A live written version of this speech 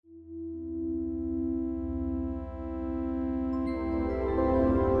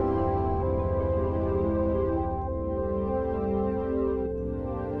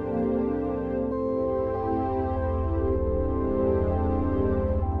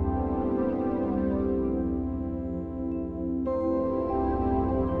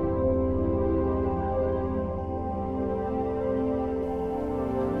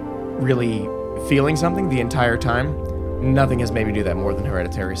really feeling something the entire time, nothing has made me do that more than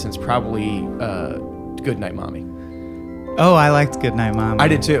Hereditary since probably Goodnight Mommy. Oh, I liked Goodnight Mommy. I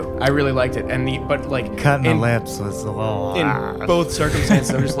did too. I really liked it. Cutting the lips was a little... In both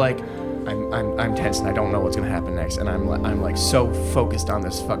circumstances, I'm just like, I'm tense and I don't know what's gonna happen next, and I'm like so focused on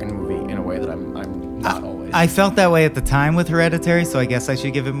this fucking movie in a way that I'm not always. I felt that way at the time with Hereditary, so I guess I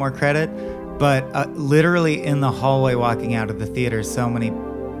should give it more credit. But literally in the hallway walking out of the theater, so many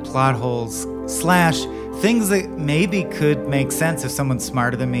plot holes / things that maybe could make sense if someone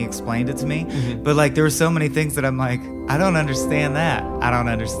smarter than me explained it to me. Mm-hmm. But like there were so many things that I'm like, I don't understand that. I don't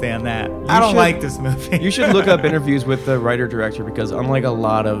understand that. I don't like this movie. You should look up interviews with the writer-director, because unlike a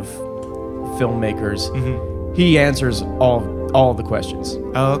lot of filmmakers, he answers all the questions.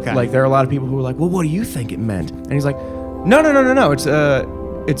 Oh, okay. Like there are a lot of people who are like, well, what do you think it meant? And he's like, no.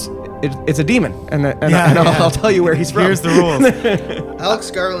 It's a demon, and I'll tell you where he's from. Here's the rules. Alex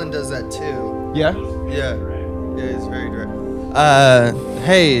Garland does that too. Yeah? Yeah, he's very direct.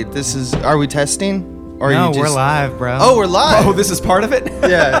 Hey, are we testing? Or No, are you we're live, bro. Oh, we're live. Oh, this is part of it?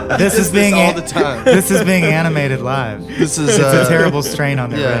 Yeah. This is being all the time. This is being animated live. This is it's a terrible strain on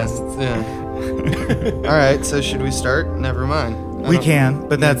their wrists. Yeah. All right, so should we start? Never mind. We can,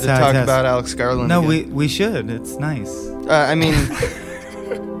 but that's how I talk test. about Alex Garland. No, again. we should. It's nice. I mean,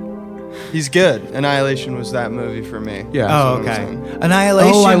 he's good. Annihilation was that movie for me. Yeah. Oh, That's what I'm okay. saying.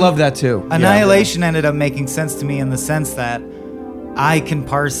 Annihilation. Oh, I love that too. Annihilation ended up making sense to me in the sense that I can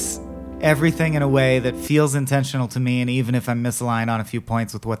parse everything in a way that feels intentional to me, and even if I'm misaligned on a few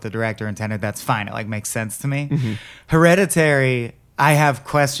points with what the director intended, that's fine. It like makes sense to me. Mm-hmm. Hereditary, I have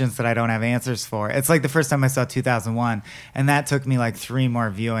questions that I don't have answers for. It's like the first time I saw 2001, and that took me like 3 more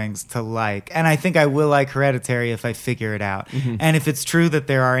viewings to like. And I think I will like Hereditary if I figure it out. Mm-hmm. And if it's true that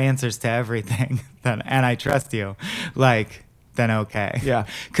there are answers to everything, then and I trust you, then okay. Yeah.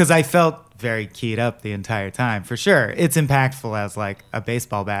 Because I felt very keyed up the entire time, for sure. It's impactful as like a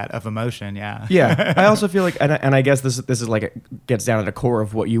baseball bat of emotion, yeah. Yeah. I also feel like, and I guess this is like, it gets down to the core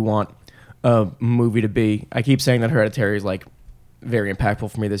of what you want a movie to be. I keep saying that Hereditary is like very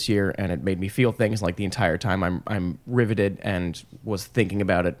impactful for me this year, and it made me feel things like the entire time. I'm riveted and was thinking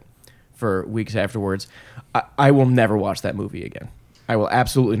about it for weeks afterwards. I will never watch that movie again. I will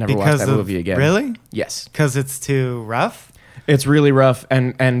absolutely never watch that movie again. Really? Yes. Because it's too rough? It's really rough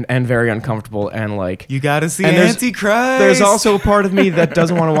and very uncomfortable, and like You gotta see and Antichrist. There's also a part of me that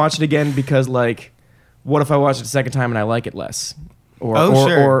doesn't want to watch it again because like, what if I watch it a second time and I like it less? Or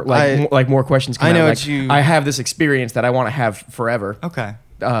sure. like more questions come I know out. what Like, you- I have this experience that I want to have forever. Okay.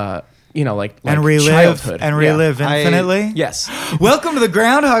 Like And relive childhood. and relive Yeah. infinitely? Yes. Welcome to the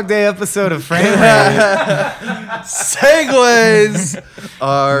Groundhog Day episode of Frame Rate. Segues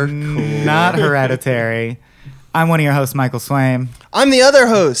are cool. Not Hereditary. I'm one of your hosts, Michael Swaim. I'm the other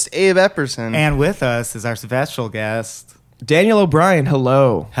host, Abe Epperson. And with us is our special guest. Daniel O'Brien,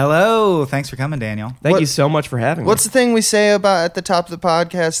 hello. Hello. Thanks for coming, Daniel. Thank What- you so much for having What's me. the thing we say about at the top of the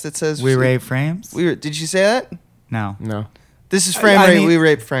podcast that says We rave frames? Did you say that? No. No. This is frame I rate. mean- We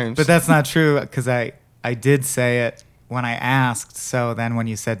rape frames. But that's not true because I did say it when I asked. So then when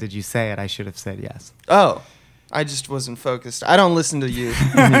you said, did you say it? I should have said yes. Oh, I just wasn't focused. I don't listen to you.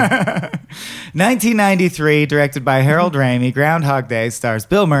 1993, directed by Harold Ramey, Groundhog Day stars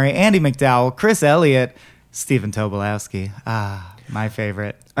Bill Murray, Andy McDowell, Chris Elliott, Stephen Tobolowsky. Ah, my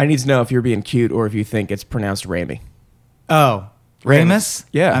favorite. I need to know if you're being cute or if you think it's pronounced Ramey. Oh, Ramis?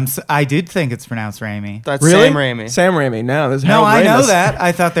 Yeah. I did think it's pronounced Ramey. That's Really? Sam Raimi. Sam Raimi. No, this is No, Harold I know Ramis. that.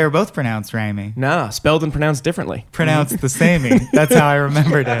 I thought they were both pronounced Ramey. Nah, spelled and pronounced differently. Pronounced the samey. That's how I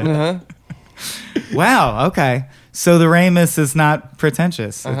remembered it. Uh-huh. Wow. Okay. So the Ramus is not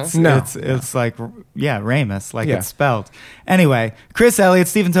pretentious. It's, No. it's like, yeah, Ramus, like Yeah. it's spelled. Anyway, Chris Elliott,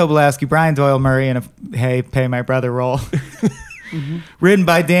 Stephen Tobolowsky, Brian Doyle Murray, and a Hey, Pay My Brother role. Written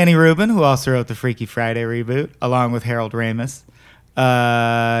by Danny Rubin, who also wrote the Freaky Friday reboot, along with Harold Ramis.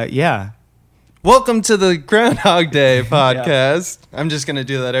 Yeah. Welcome to the Groundhog Day podcast. I'm just going to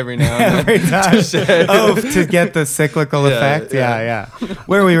do that every now and then. Every time. Oh, to get the cyclical Yeah, effect? yeah. Yeah.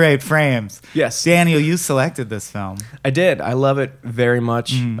 Where we rate frames. Yes. Daniel, you selected this film. I did. I love it very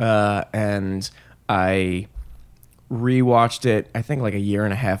much. And I rewatched it, I think like a year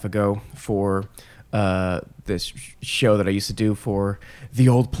and a half ago for this show that I used to do for The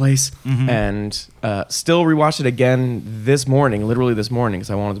Old Place. And still rewatched it again this morning, literally this morning, because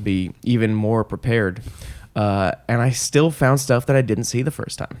I wanted to be even more prepared. And I still found stuff that I didn't see the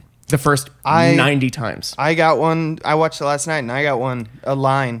first time. The first 90 times. I got one. I watched it last night, and I got a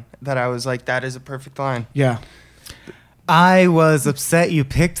line that I was like, that is a perfect line. Yeah, I was upset you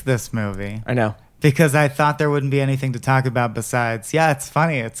picked this movie. I know. because I thought there wouldn't be anything to talk about besides, yeah, it's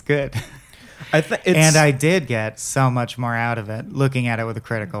funny, it's good. And I did get so much more out of it looking at it with a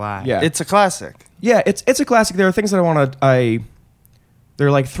critical eye. Yeah. It's a classic. Yeah, it's a classic. There are things that there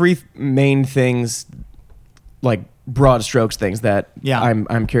are like three main things, like broad strokes things that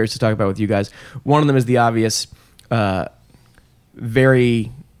I'm curious to talk about with you guys. One of them is the obvious,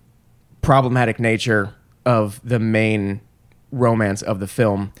 very problematic nature of the main romance of the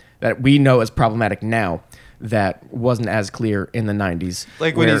film that we know as problematic now, that wasn't as clear in the 90s.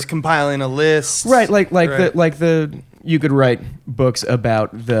 Like when he's compiling a list. Right, the you could write books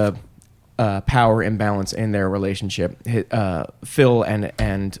about the power imbalance in their relationship. Phil and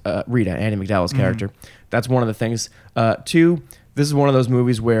Rita, Andie MacDowell's character. That's one of the things. Two, this is one of those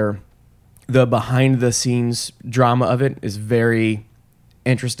movies where the behind-the-scenes drama of it is very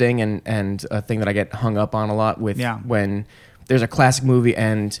interesting and a thing that I get hung up on a lot with when there's a classic movie,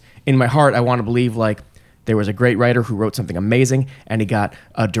 and in my heart I want to believe like there was a great writer who wrote something amazing, and he got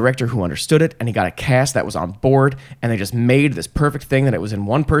a director who understood it, and he got a cast that was on board, and they just made this perfect thing that it was in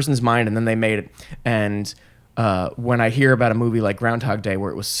one person's mind, and then they made it. And when I hear about a movie like Groundhog Day,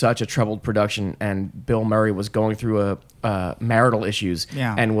 where it was such a troubled production, and Bill Murray was going through marital issues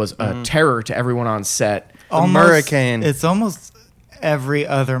and was a terror to everyone on set. Hurricane. It's almost every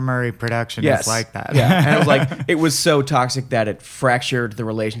other Murray production is like that. Yeah, and it was like it was so toxic that it fractured the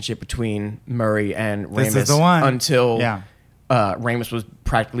relationship between Murray and Ramis This is the one. Until Ramis was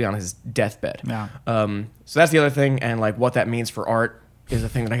practically on his deathbed. Yeah. So that's the other thing, and like what that means for art is a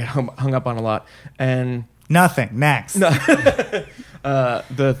thing that I get hung up on a lot. And nothing. Next. No.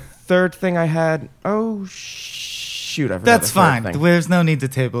 The third thing I had. Oh shoot! I forgot. That's the third fine. thing. There's no need to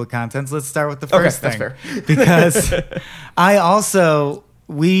table of contents. Let's start with the first thing. That's fair. Because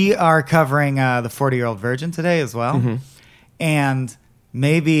we are covering the 40-Year-Old Virgin today as well. Mm-hmm. And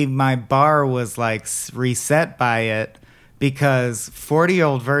maybe my bar was like reset by it because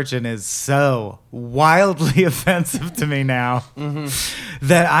 40-Year-Old Virgin is so wildly offensive to me now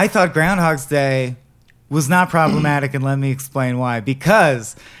that I thought Groundhog's Day was not problematic, and let me explain why.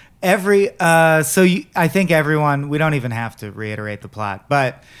 Because I think everyone, we don't even have to reiterate the plot,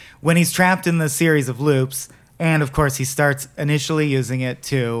 but when he's trapped in the series of loops, and of course he starts initially using it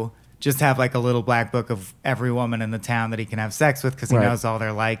to just have like a little black book of every woman in the town that he can have sex with because he knows all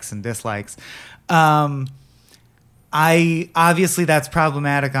their likes and dislikes. Obviously that's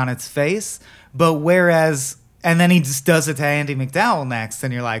problematic on its face, but and then he just does it to Andie MacDowell next,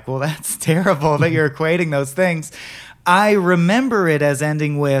 and you're like, well, that's terrible that you're equating those things. I remember it as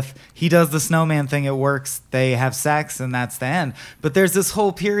ending with he does the snowman thing, it works, they have sex, and that's the end. But there's this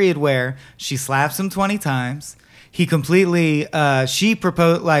whole period where she slaps him 20 times. He completely, she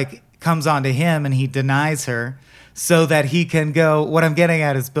comes on to him, and he denies her so that he can go. What I'm getting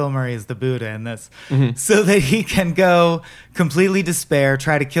at is Bill Murray is the Buddha in this. So that he can go completely despair,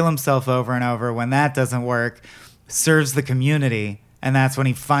 try to kill himself over and over. When that doesn't work, serves the community. And that's when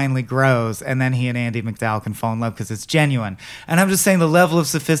he finally grows, and then he and Andie MacDowell can fall in love because it's genuine. And I'm just saying the level of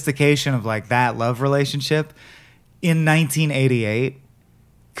sophistication of like that love relationship in 1988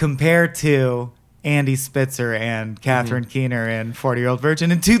 compared to Andy Spitzer and Catherine Keener in 40-Year-Old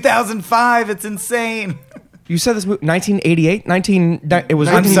Virgin in 2005, it's insane. You said this movie 1988? It was.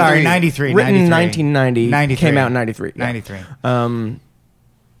 I'm sorry, 93. Written 93. in 1990. 93. Came out in 93. Yeah. 93.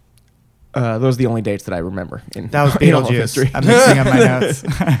 Those are the only dates that I remember. That was Beetlejuice. I'm mixing up my notes.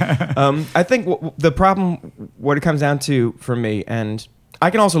 I think the problem, what it comes down to for me, and I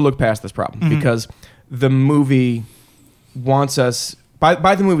can also look past this problem because the movie wants us,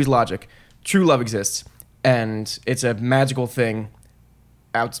 by the movie's logic, true love exists, and it's a magical thing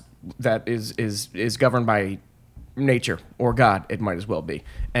that is governed by nature or God. It might as well be,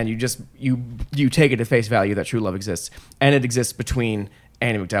 and you take it at face value that true love exists, and it exists between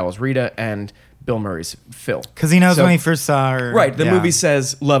Andie MacDowell's Rita and Bill Murray's Phil. Because he knows when he first saw her. Right. The movie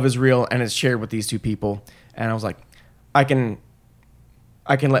says love is real and it's shared with these two people. And I was like, I can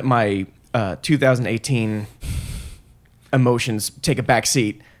let my 2018 emotions take a back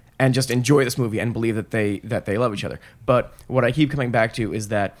seat and just enjoy this movie and believe that they love each other. But what I keep coming back to is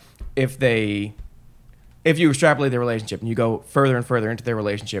that if you extrapolate their relationship and you go further and further into their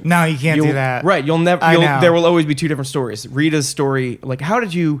relationship, no, you can't do that. Right? There will always be two different stories. Rita's story, like, how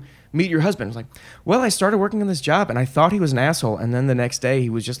did you meet your husband? It's like, well, I started working on this job and I thought he was an asshole, and then the next day he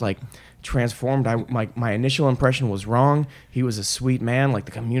was just like transformed. My initial impression was wrong. He was a sweet man. Like,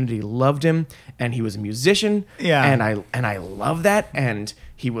 the community loved him, and he was a musician. Yeah. And I love that. And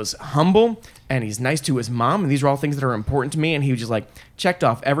he was humble, and he's nice to his mom, and these are all things that are important to me. And he was just like checked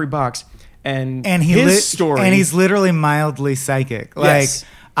off every box. And his story, and he's literally mildly psychic. Like, yes.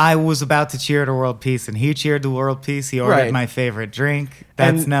 I was about to cheer to world peace, and he cheered to world peace. He ordered Right. my favorite drink.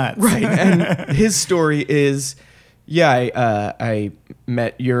 That's nuts. Right. And his story is, I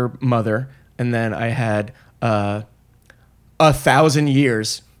met your mother, and then I had 1,000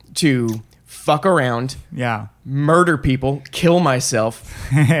 years to fuck around, Yeah. murder people, kill myself,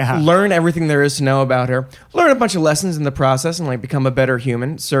 Yeah. learn everything there is to know about her, learn a bunch of lessons in the process, and like become a better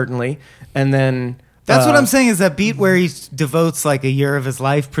human, certainly. And then That's what I'm saying is that beat where he devotes like a year of his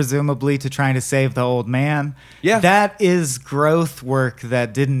life, presumably, to trying to save the old man. Yeah. That is growth work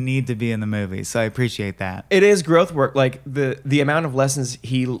that didn't need to be in the movie. So I appreciate that. It is growth work. Like the amount of lessons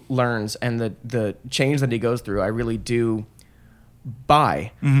he learns and the change that he goes through, I really do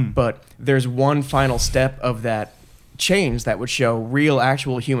buy. But there's one final step of that change that would show real,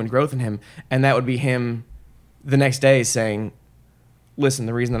 actual human growth in him, and that would be him the next day saying, listen,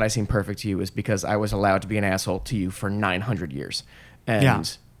 the reason that I seem perfect to you is because I was allowed to be an asshole to you for 900 years.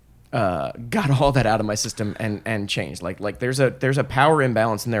 And got all that out of my system and changed. Like there's a power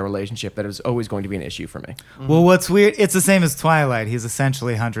imbalance in their relationship that is always going to be an issue for me. Well, what's weird, it's the same as Twilight. He's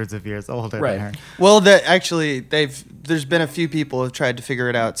essentially hundreds of years older Right. than her. Well, there's been a few people who have tried to figure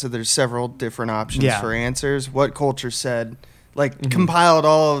it out, so there's several different options Yeah. for answers. What Culture said, compiled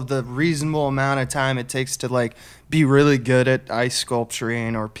all of the reasonable amount of time it takes to like be really good at ice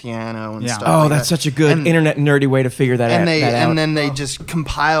sculpturing or piano and Yeah. stuff. Oh, like that's that. such a good And- internet nerdy way to figure that and out. they that out. and then they just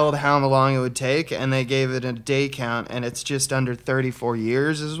compiled how long it would take, and they gave it a day count, and it's just under 34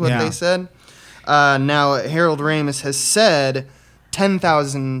 years is what Yeah. they said. Now Harold Ramis has said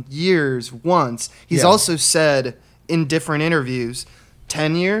 10,000 years once. He's Yeah. also said in different interviews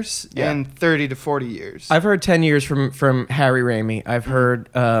 10 years Yeah. and 30 to 40 years. I've heard 10 years from Harry Ramey. I've heard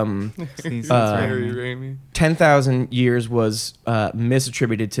Seasons, Raimi. 10,000 years was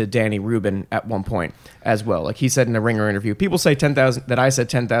misattributed to Danny Rubin at one point as well. Like he said in a Ringer interview, people say 10,000, that I said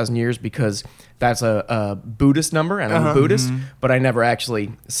 10,000 years because that's a Buddhist number and I'm a Buddhist, but I never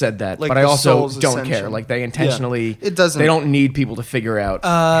actually said that. Like but I the also soul's don't care. ascension. Like they intentionally, It doesn't- they don't need people to figure out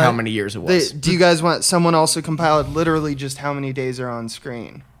how many years it was. Do you guys want someone also compiled literally just how many days are on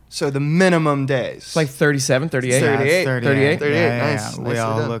screen? So the minimum days. It's like 37, 38. Yeah, it's 38. 38. Yeah, yeah, Nice. yeah. We Nicely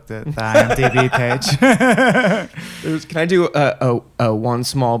all done. looked at the IMDb page. Can I do a one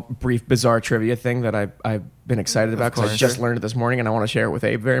small, brief, bizarre trivia thing that I've been excited about because I course. just learned it this morning and I want to share it with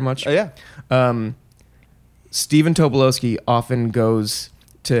Abe very much? Oh, yeah. Stephen Tobolowsky often goes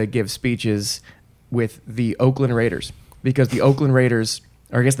to give speeches with the Oakland Raiders because the Oakland Raiders,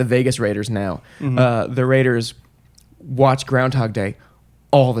 or I guess the Vegas Raiders now, the Raiders watch Groundhog Day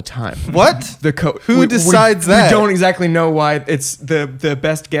all the time. What? Who We decides that? We don't exactly know why. It's the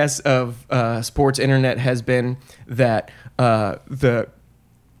best guess of sports internet has been that the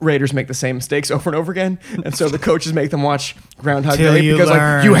Raiders make the same mistakes over and over again, and so the coaches make them watch Groundhog Till Day you because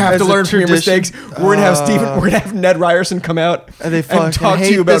learn. like you have As to a learn from your tradition. mistakes. We're gonna have Ned Ryerson come out And they and fucking talk to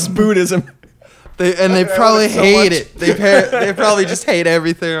hate you about this- Buddhism. They I probably love it so hate much. it. They probably just hate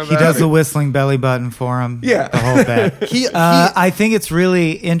everything about He does it. the whistling belly button for him. Yeah. The whole bit. He- I think it's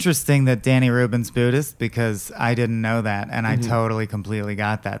really interesting that Danny Rubin's Buddhist because I didn't know that. And I totally, completely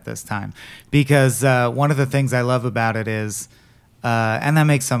got that this time. Because one of the things I love about it is, and that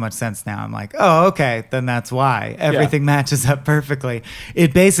makes so much sense now. I'm like, oh, okay, then that's why. Everything matches up perfectly.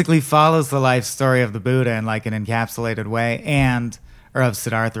 It basically follows the life story of the Buddha in like an encapsulated way, or of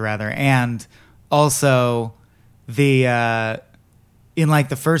Siddhartha rather, and also the in like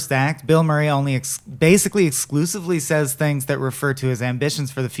the first act, Bill Murray only basically exclusively says things that refer to his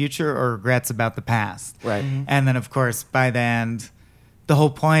ambitions for the future or regrets about the past. Right. And then, of course, by the end, the whole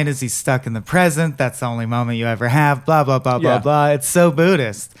point is he's stuck in the present. That's the only moment you ever have. Blah, blah, blah, blah, Yeah. blah. It's so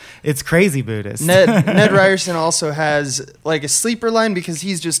Buddhist. It's crazy Buddhist. Ned Ryerson also has like a sleeper line because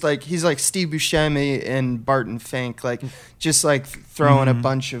he's like Steve Buscemi and Barton Fink, like just like throwing a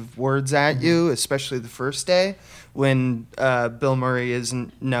bunch of words at you, especially the first day when Bill Murray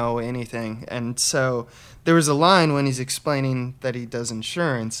isn't know anything. And so there was a line when he's explaining that he does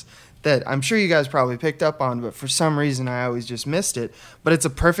insurance that I'm sure you guys probably picked up on, but for some reason I always just missed it. But it's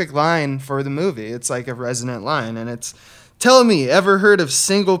a perfect line for the movie. It's like a resonant line, and it's, tell me, ever heard of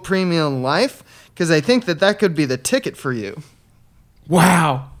single premium life? Because I think that could be the ticket for you.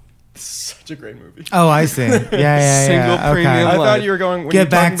 Wow. Such a great movie. Oh, I see. Yeah. Single Okay. premium I life. thought you were going. When Get you were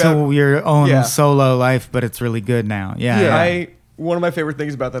back talking to about, your own Yeah. solo life, but it's really good now. Yeah. One of my favorite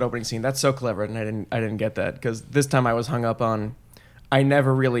things about that opening scene. That's so clever, and I didn't get that because this time I was hung up on. I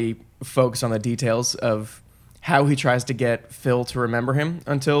never really focus on the details of how he tries to get Phil to remember him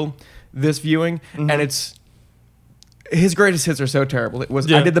until this viewing, and his greatest hits are so terrible. It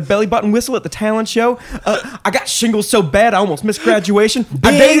was I did the belly button whistle at the talent show. I got shingles so bad I almost missed graduation.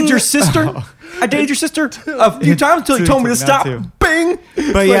 I dated your sister. I dated your sister a few times until you told me to stop. Bing.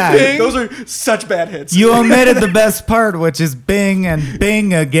 But yeah, Bing. Those are such bad hits. You omitted the best part, which is Bing and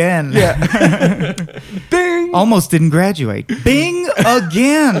Bing again. Yeah. Bing. Almost didn't graduate. Bing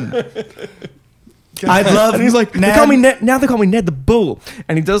again. I'd love. And he's like, Ned. they call me Ned, now they call me Ned the Bull,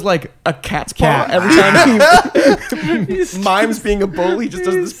 and he does like a cat's paw every time he mimes being a bull. He just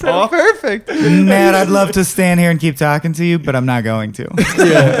does this paw. Perfect. Ned, I'd love to stand here and keep talking to you, but I'm not going to.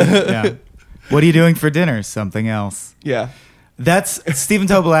 Yeah. What are you doing for dinner? Something else. Yeah. That's Stephen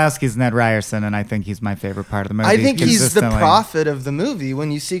Tobolowsky's Ned Ryerson, and I think he's my favorite part of the movie. I think he's the consistently. prophet of the movie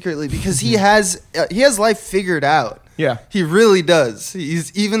when you secretly, because he has life figured out. Yeah. He really does.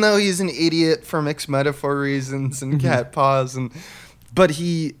 He's, even though he's an idiot for mixed metaphor reasons and cat paws, but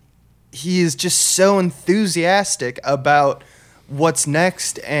he is just so enthusiastic about what's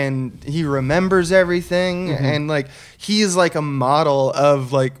next, and he remembers everything, and like he is like a model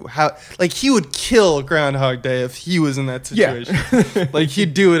of like how, like, he would kill Groundhog Day if he was in that situation. Like,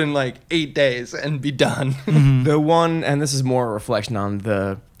 he'd do it in like 8 days and be done. The one, and this is more a reflection on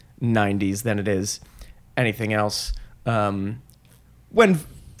the 90s than it is anything else. When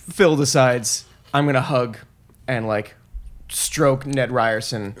Phil decides, I'm going to hug and like stroke Ned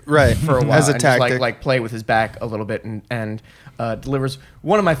Ryerson Right. for a while As a and just, tactic. like play with his back a little bit and delivers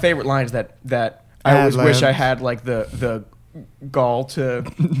one of my favorite lines that I always wish I had like the gall to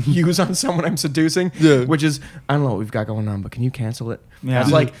use on someone I'm seducing, which is, I don't know what we've got going on, but can you cancel it? Yeah.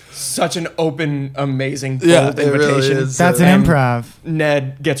 That's like such an open, amazing, bold Yeah, it really invitation. is. That's an And improv.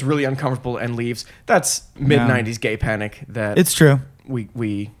 Ned gets really uncomfortable and leaves. That's mid-90s gay panic. That It's true.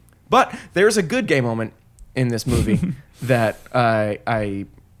 we but there's a good gay moment in this movie that I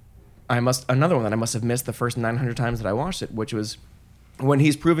must, another one that I must have missed the first 900 times that I watched it, which was when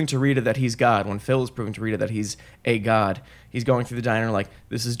he's proving to Rita that he's God. When Phil is proving to Rita that he's a god, he's going through the diner like,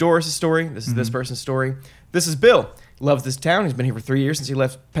 this is Doris' story, this is this person's story, this is Bill. Loves this town. He's been here for 3 years since he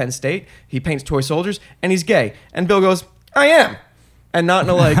left Penn State. He paints toy soldiers, and he's gay. And Bill goes, I am. And not in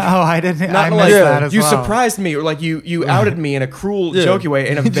a like, Oh, I didn't. not I in a missed like, that as you well. surprised me, or like you outed me in a cruel, jokey way,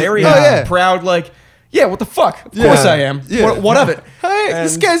 in a very yeah. proud, like, yeah, what the fuck? Of course I am. Yeah. What of it? Hey,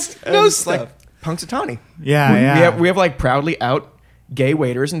 this guy's knows it's like stuff. Punxsutawney. Yeah, We have like proudly out gay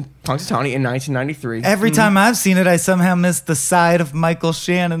waiters in Punxsutawney in 1993. Every time I've seen it, I somehow missed the side of Michael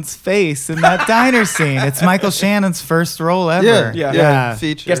Shannon's face in that diner scene. It's Michael Shannon's first role ever. Yeah.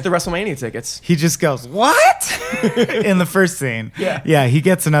 Feature. Gets the WrestleMania tickets. He just goes, "What?" in the first scene. Yeah. He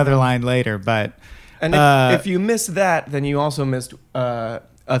gets another line later, but And if you missed that, then you also missed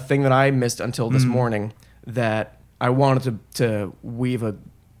a thing that I missed until this morning that I wanted to weave a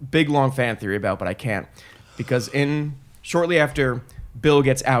big long fan theory about, but I can't, because shortly after Bill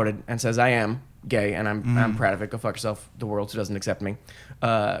gets outed and says, I am gay and I'm proud of it, go fuck yourself, the world who doesn't accept me,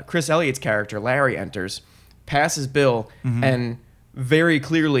 Chris Elliott's character Larry enters, passes Bill, and very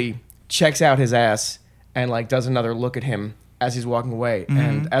clearly checks out his ass and like does another look at him as he's walking away.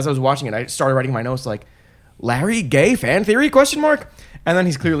 And as I was watching it, I started writing my notes like, Larry gay fan theory ? And then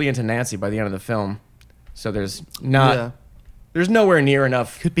he's clearly into Nancy by the end of the film, so there's nowhere near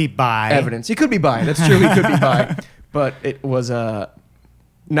enough could be bi. evidence. He could be bi. That's true. He could be bi, but it was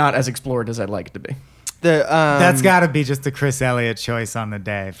not as explored as I'd like it to be. That's got to be just a Chris Elliott choice on the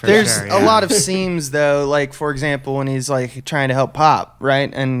day. For There's sure, a lot of scenes though, like for example when he's like trying to help Pop,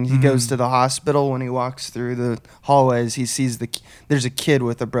 right? And he goes to the hospital. When he walks through the hallways, he sees there's a kid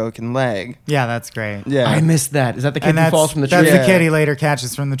with a broken leg. Yeah, that's great. Yeah, I missed that. Is that the kid And who falls from the tree? that's Yeah. the kid he later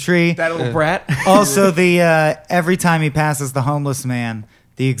catches from the tree. That little brat. Also, the every time he passes the homeless man,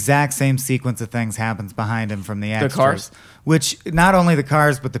 the exact same sequence of things happens behind him from the extras. cars? Which not only the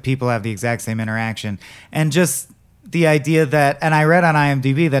cars, but the people have the exact same interaction. And just the idea that, and I read on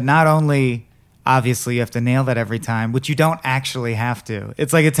IMDb that not only, obviously, you have to nail that every time, which you don't actually have to.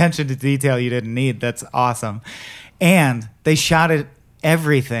 It's like attention to detail you didn't need. That's awesome. And they shot it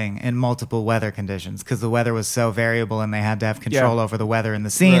everything in multiple weather conditions because the weather was so variable and they had to have control over the weather in the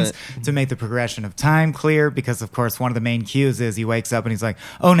scenes to make the progression of time clear, because of course one of the main cues is he wakes up and he's like,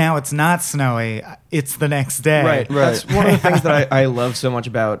 oh, now it's not snowy, it's the next day. Right. That's one of the things that I love so much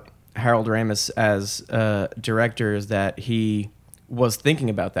about Harold Ramis as a director, is that he was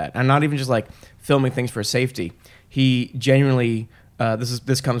thinking about that, and not even just like filming things for safety. He genuinely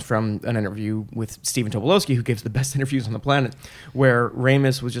this comes from an interview with Stephen Tobolowsky, who gives the best interviews on the planet, where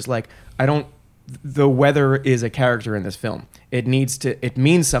Ramis was just like, the weather is a character in this film. It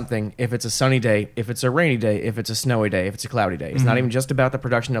means something if it's a sunny day, if it's a rainy day, if it's a snowy day, if it's a cloudy day. It's not even just about the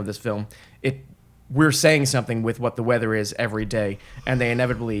production of this film. we're saying something with what the weather is every day, and they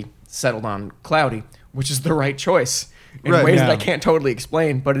inevitably settled on cloudy, which is the right choice in Right, ways yeah. that I can't totally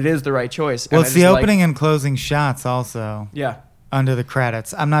explain, but it is the right choice. Well, And it's I the just opening and closing shots also Yeah. under the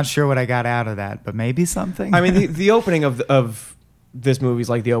credits. I'm not sure what I got out of that, but maybe something. I mean, the opening of this movie is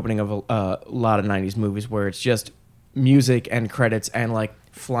like the opening of a lot of 90s movies where it's just music and credits and like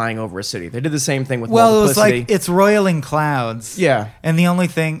flying over a city. They did the same thing with well, it was Multiplicity. like it's roiling clouds. Yeah. And the only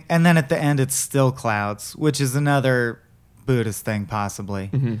thing, and then at the end, it's still clouds, which is another Buddhist thing, possibly.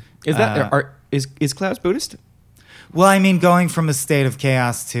 Is that is Clouds Buddhist? Well, I mean, going from a state of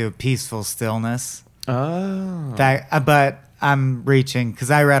chaos to peaceful stillness. Oh. But I'm reaching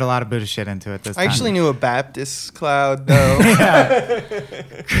because I read a lot of Buddhist shit into it this I time. actually knew a Baptist cloud though.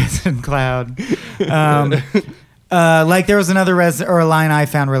 Crescent cloud. Like there was another or a line I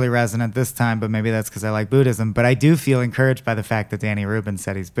found really resonant this time, but maybe that's because I like Buddhism. But I do feel encouraged by the fact that Danny Rubin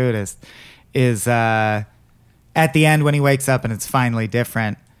said he's Buddhist. Is at the end when he wakes up and it's finally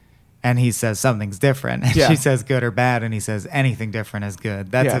different, and he says something's different, and Yeah. she says good or bad, and he says anything different is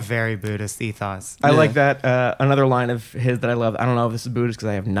good. That's Yeah. a very Buddhist ethos. I Yeah. like that. Another line of his that I love. I don't know if this is Buddhist because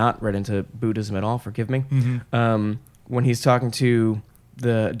I have not read into Buddhism at all. Forgive me. When he's talking to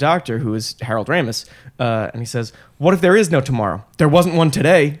the doctor, who is Harold Ramis, and he says, "What if there is no tomorrow? There wasn't one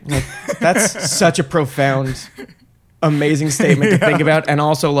today." Like, that's such a profound, amazing statement to think about, and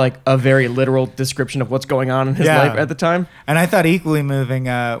also like a very literal description of what's going on in his Yeah. life at the time. And I thought equally moving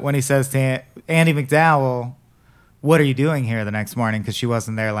when he says to Andy McDowell, "What are you doing here the next morning?" Because she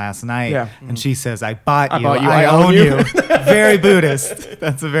wasn't there last night. Yeah. And she says, I bought you. I own you." Very Buddhist.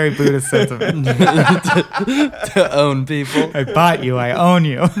 That's a very Buddhist sentiment. To own people. I bought you. I own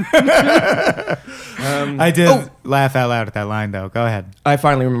you. I did laugh out loud at that line, though. Go ahead. I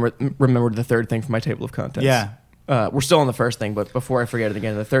finally remembered the third thing from my table of contents. Yeah. We're still on the first thing, but before I forget it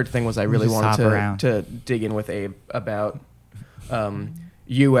again, the third thing was I really Just hop wanted around. to dig in with Abe about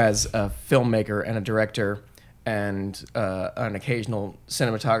you as a filmmaker and a director and an occasional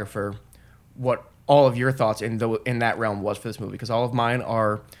cinematographer, what all of your thoughts in that realm was for this movie, because all of mine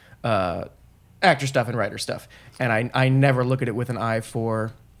are actor stuff and writer stuff, and I never look at it with an eye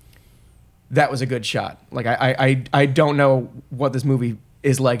for that was a good shot. Like I don't know what this movie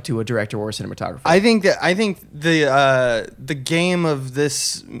is like to a director or a cinematographer. I think the game of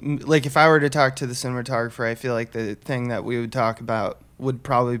this, like if I were to talk to the cinematographer, I feel like the thing that we would talk about would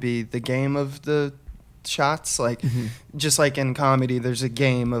probably be the game of the shots. Like just like in comedy, there's a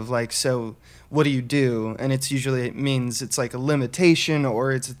game of like, so what do you do? And it's usually, it means it's like a limitation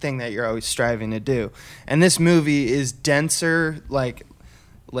or it's a thing that you're always striving to do. And this movie is denser, like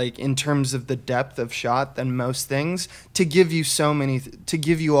in terms of the depth of shot than most things, to give you to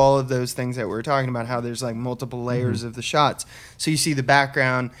give you all of those things that we were talking about, how there's like multiple layers of the shots. So you see the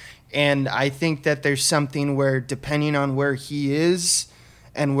background, and I think that there's something where depending on where he is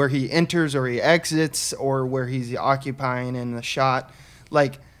and where he enters or he exits or where he's occupying in the shot,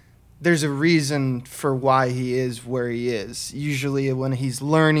 like there's a reason for why he is where he is. Usually when he's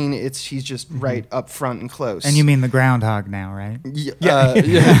learning, he's just right up front and close. And you mean the groundhog now, right? Yeah.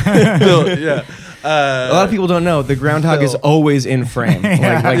 Bill, yeah. A lot of people don't know the groundhog is Bill. always in frame. Like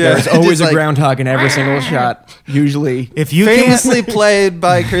Yeah. there's always Just a like- groundhog in every single shot. Usually, If you can't Famously played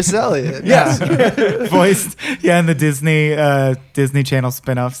by Chris Elliott. yes. voiced, in the Disney Channel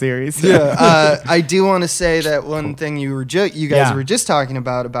spin-off series. Yeah. I do want to say that one thing you guys Yeah. were just talking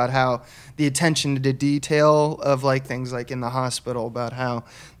about how the attention to detail of like things like in the hospital, about how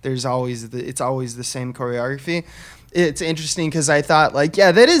there's always it's always the same choreography. It's interesting because I thought like,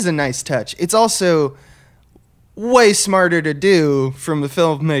 yeah, that is a nice touch. It's also way smarter to do from a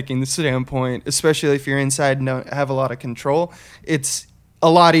filmmaking standpoint, especially if you're inside and don't have a lot of control. It's a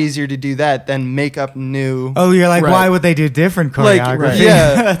lot easier to do that than make up new. Oh, you're like, Right. why would they do different Like, choreography?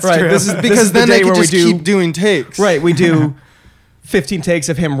 yeah, That's right. true. This is Because the then day they could where we just do- keep doing takes. Right, we do 15 takes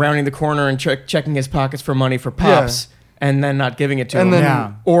of him rounding the corner and checking his pockets for money for pops, and then not giving it to And him. then-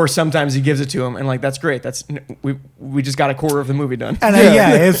 Yeah. Or sometimes he gives it to him, and like that's great. That's we just got a quarter of the movie done. And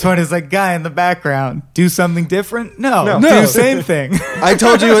it's funny. It's like, guy in the background, do something different? No. No. Do same thing. I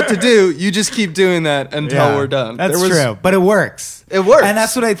told you what to do. You just keep doing that until Yeah, we're done. That's There was- true, but it works. It works. And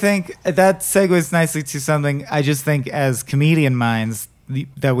that's what I think. That segues nicely to something I just think as comedian minds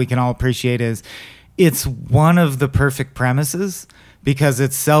that we can all appreciate is it's one of the perfect premises because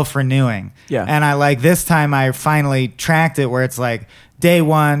it's self-renewing. Yeah. And I like this time I finally tracked it where it's like day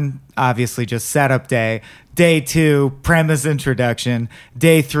one, obviously just setup day. Day 2, premise introduction.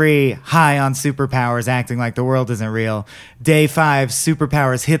 Day 3, high on superpowers, acting like the world isn't real. Day 5,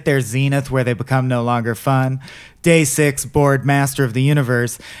 superpowers hit their zenith where they become no longer fun. Day 6, bored master of the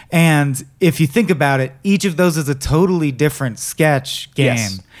universe. And if you think about it, each of those is a totally different sketch game.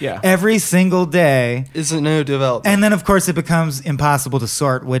 Yes. Yeah. Every single day. Is a new development. And then, of course, it becomes impossible to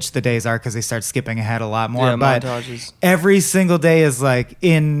sort which the days are because they start skipping ahead a lot more. Yeah, but montages. every single day is like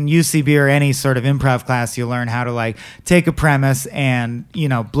in UCB or any sort of improv class, you learn how to like take a premise and, you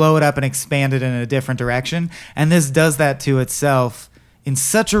know, blow it up and expand it in a different direction. And this does that to itself in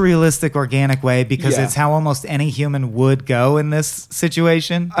such a realistic, organic way because Yeah. it's how almost any human would go in this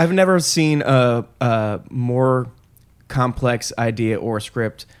situation. I've never seen a more complex idea or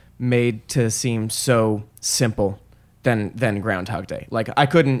script made to seem so simple than Groundhog Day. Like I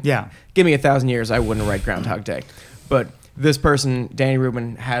couldn't. Yeah. Give me 1,000 years, I wouldn't write Groundhog Day. But this person, Danny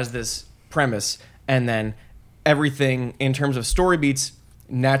Rubin, has this premise, and then everything in terms of story beats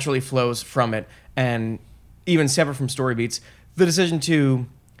naturally flows from it, and even separate from story beats. The decision to,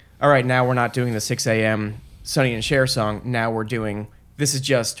 all right, now we're not doing the 6 a.m. Sonny and Cher song. Now we're doing, this is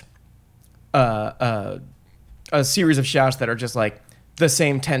just a series of shots that are just like the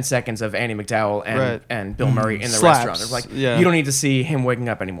same 10 seconds of Andy McDowell and Bill Murray in the Slaps. restaurant. It's like, Yeah. you don't need to see him waking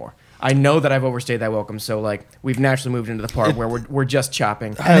up anymore. I know that I've overstayed that welcome, so like we've naturally moved into the part where we're just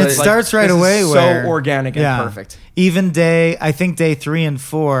chopping. And it It's like, starts right this is away so where organic and perfect. Even I think day 3 and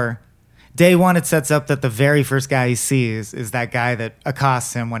 4, day 1 it sets up that the very first guy he sees is that guy that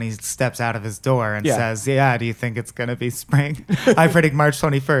accosts him when he steps out of his door and Yeah. says, "Yeah, do you think it's gonna be spring?" I predict March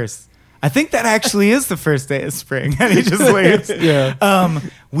 21st. I think that actually is the first day of spring, and he just leaves. Yeah.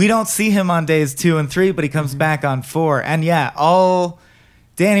 We don't see him on days 2 and 3, but he comes back on 4, and yeah, all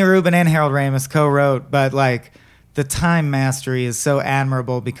Danny Rubin and Harold Ramis co-wrote, but like. The time mastery is so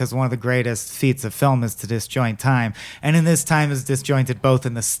admirable because one of the greatest feats of film is to disjoint time. And in this, time is disjointed both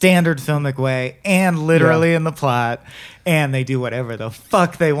in the standard filmic way and literally in the plot. And they do whatever the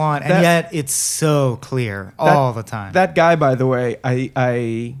fuck they want. And yet it's so clear all the time. That guy, by the way,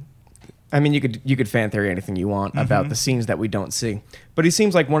 I mean, you could fan theory anything you want about the scenes that we don't see, but he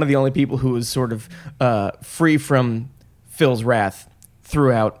seems like one of the only people who is sort of free from Phil's wrath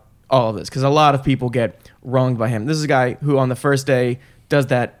throughout all of this, because a lot of people get wronged by him. This is a guy who on the first day does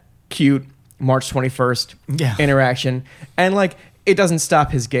that cute March 21st interaction, and like it doesnes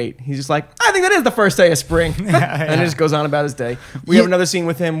stop his gait. He's just like, I think that is the first day of spring, and he just goes on about his day. We have another scene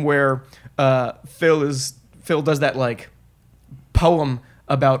with him where Phil does that like poem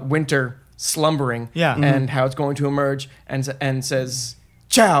about winter slumbering, and how it's going to emerge, and says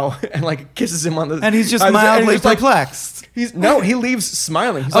ciao, and like kisses him on the, and he's just mildly perplexed. He leaves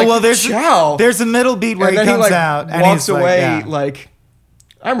smiling. He's there's a middle beat where he comes out and walks he's away like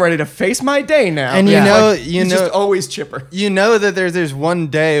I'm ready to face my day now. And he's just always chipper. You know that there's one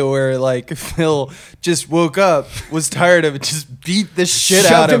day where like Phil just woke up, was tired of it, just beat the shit out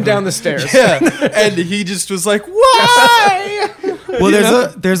of him. Shoved him down the stairs. Yeah, and he just was like, why? Well,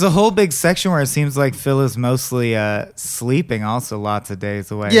 there's a whole big section where it seems like Phil is mostly sleeping also lots of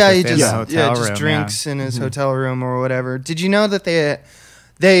days away. Yeah, he in the hotel just room, drinks in his hotel room or whatever. Did you know that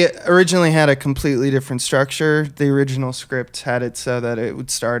they originally had a completely different structure? The original script had it so that it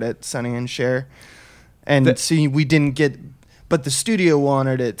would start at Sonny and Cher, and so we didn't get. But the studio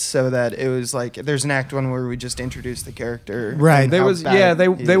wanted it so that it was like there's an act 1 where we just introduce the character. Right. They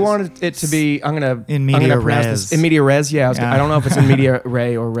wanted it to be in media res. In media res, yeah. I don't know if it's in media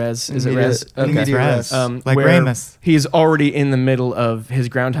res or res. Is it res? Okay. Media res. Like where Ramis. He's already in the middle of his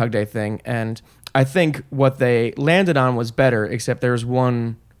Groundhog Day thing, and I think what they landed on was better, except there's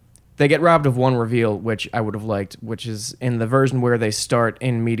one. They get robbed of one reveal, which I would have liked, which is in the version where they start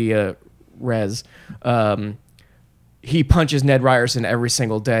in media res. He punches Ned Ryerson every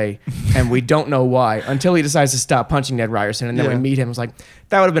single day, and we don't know why until he decides to stop punching Ned Ryerson, and then we meet him. It's like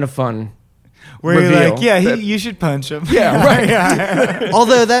that would have been a fun. Where reveal. you're like, you should punch him. Yeah, right.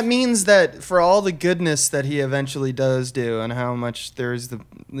 Although that means that for all the goodness that he eventually does do, and how much there's the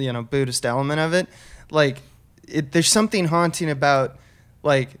Buddhist element of it, like there's something haunting about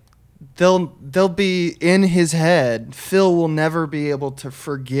like they'll be in his head. Phil will never be able to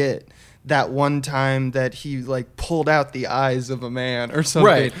forget that one time that he like pulled out the eyes of a man or something.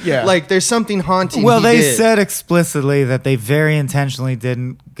 Right, yeah. Like there's something haunting. Well, they did. said explicitly that they very intentionally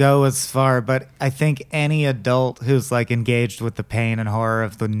didn't go as far, but I think any adult who's like engaged with the pain and horror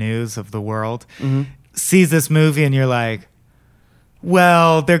of the news of the world sees this movie and you're like,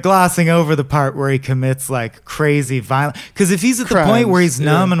 well, they're glossing over the part where he commits like crazy violence. Because if he's at the point where he's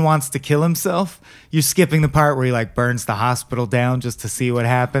numb and wants to kill himself, you're skipping the part where he like burns the hospital down just to see what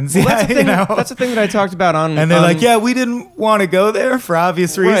happens. Well, that's the thing. That's the thing that I talked about on. And they're like, yeah, we didn't want to go there for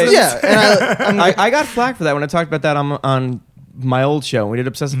obvious reasons. Right. Yeah, and I got flack for that when I talked about that on my old show. We did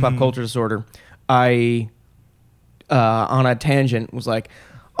Obsessive Pop Culture Disorder. I on a tangent was like,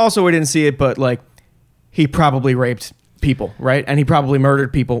 also we didn't see it, but like he probably raped people, right? And he probably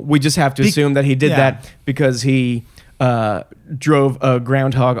murdered people. We just have to assume that he did that because he drove a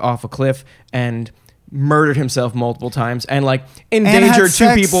groundhog off a cliff and murdered himself multiple times and like endangered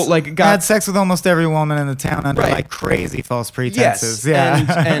two people. Like had sex with almost every woman in the town under like crazy false pretenses. Yes,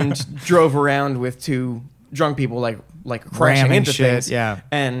 and drove around with two drunk people like crashing Ramming into shit, things. yeah.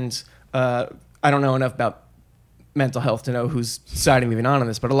 And I don't know enough about mental health to know who's siding even on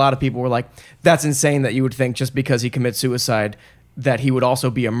this, but a lot of people were like, that's insane that you would think just because he commits suicide that he would also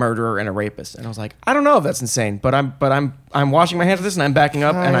be a murderer and a rapist. And I was like, I don't know if that's insane, but I'm washing my hands of this and I'm backing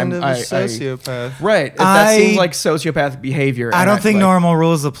up and I'm a sociopath. Right. That seems like sociopathic behavior. I don't think normal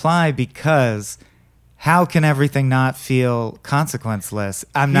rules apply because how can everything not feel consequenceless?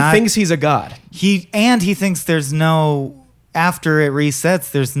 He thinks he's a god. He thinks there's no, after it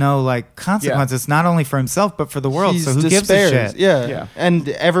resets, there's no like consequences, not only for himself but for the world. So who gives a shit? Yeah. And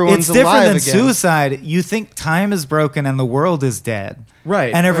everyone's it's different alive than again. suicide. You think time is broken and the world is dead,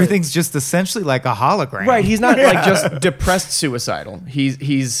 right? And everything's just essentially like a hologram, right? He's not like just depressed suicidal.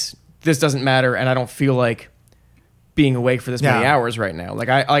 He's this doesn't matter, and I don't feel like being awake for this many hours right now. Like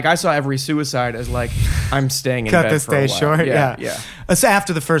I saw every suicide as like I'm staying in cut bed this for a day while. short. Yeah. So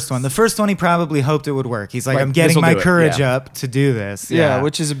after the first one, he probably hoped it would work. He's like, Right, I'm getting my this'll do it. courage Yeah. up to do this. Yeah,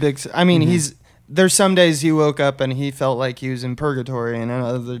 which is a big. I mean, there's some days he woke up and he felt like he was in purgatory, and on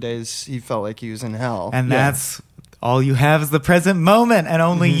other days he felt like he was in hell. And that's all you have is the present moment, and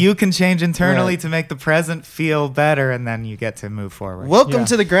only you can change internally Right. to make the present feel better, and then you get to move forward. Welcome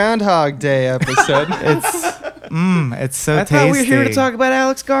to the Groundhog Day episode. It's so I tasty. thought we were here to talk about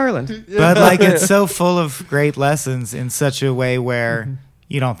Alex Garland. But like it's so full of great lessons in such a way where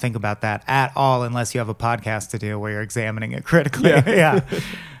you don't think about that at all unless you have a podcast to do where you're examining it critically. Yeah.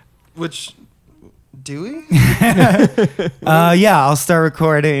 Which do we? I'll start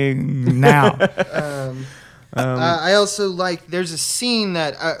recording now. I also like. There's a scene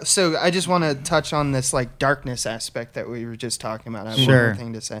that. So I just want to touch on this like darkness aspect that we were just talking about. I have one more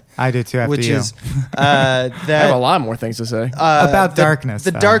thing to say. I do too. After Which you. is that I have a lot more things to say. about darkness.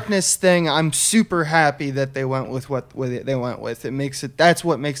 The though. darkness thing. I'm super happy that they went with what they went with. It makes it. That's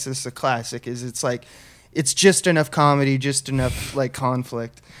what makes this a classic. Is it's like, it's just enough comedy, just enough like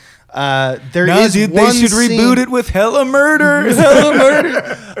conflict. They should reboot it with hella murders.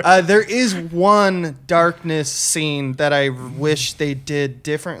 There is one darkness scene that I wish they did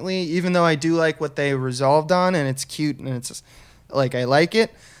differently, even though I do like what they resolved on, and it's cute and it's like I like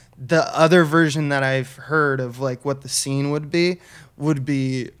it. The other version that I've heard of like what the scene would be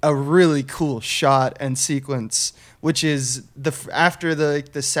a really cool shot and sequence, which is after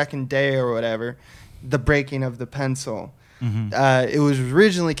the second day or whatever, the breaking of the pencil. It was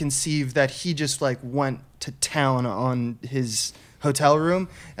originally conceived that he just like went to town on his hotel room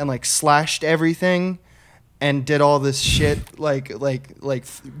and like slashed everything and did all this shit like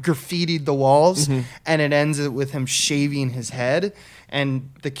graffitied the walls, and it ends with him shaving his head,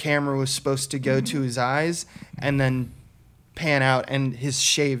 and the camera was supposed to go to his eyes and then pan out, and his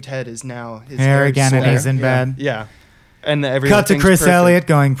shaved head is now his Hair again, and square. he's in bed. Yeah. And Cut to Chris Elliott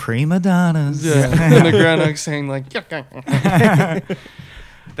going prima donnas. Yeah. And the groundhog saying like,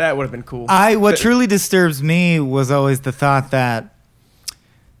 That would have been cool. What truly disturbs me was always the thought that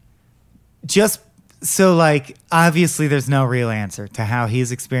just so like obviously there's no real answer to how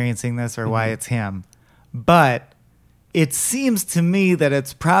he's experiencing this or why it's him, but it seems to me that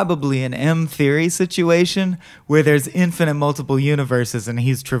it's probably an M theory situation where there's infinite multiple universes and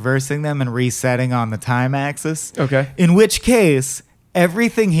he's traversing them and resetting on the time axis. Okay. In which case,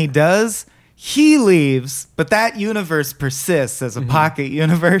 everything he does, he leaves, but that universe persists as a pocket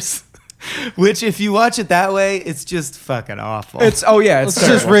universe. Which, if you watch it that way, it's just fucking awful. It's just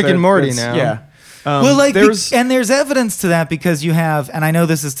terrible. Rick and Morty It's- now. Yeah. Well, like, there's there's evidence to that because you have, and I know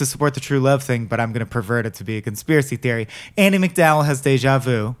this is to support the true love thing, but I'm going to pervert it to be a conspiracy theory. Andy McDowell has deja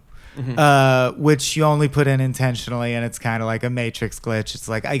vu, which you only put in intentionally, and it's kind of like a Matrix glitch. It's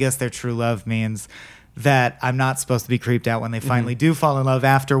like, I guess their true love means that I'm not supposed to be creeped out when they finally do fall in love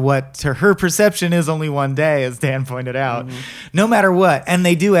after what, to her perception, is only one day, as Dan pointed out. No matter what. And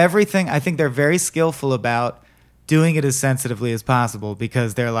they do everything. I think they're very skillful about doing it as sensitively as possible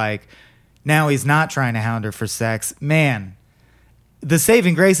because they're like, now he's not trying to hound her for sex. Man, the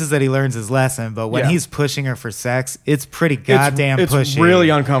saving grace is that he learns his lesson, but when Yeah. he's pushing her for sex, it's pretty goddamn it's pushy. really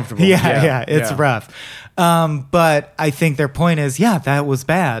uncomfortable. Yeah, it's yeah. rough. But I think their point is, yeah, that was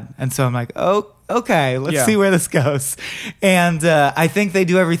bad. And so I'm like, oh, okay, let's Yeah. see where this goes. And I think they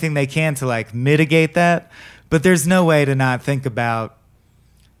do everything they can to like mitigate that, but there's no way to not think about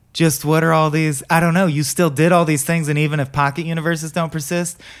just what are all these, I don't know, you still did all these things, and even if pocket universes don't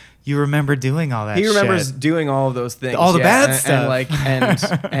persist, you remember doing all that He remembers shit. doing all of those things, All the bad and, stuff. and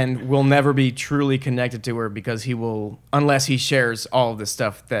like and will never be truly connected to her because he will, unless he shares all of the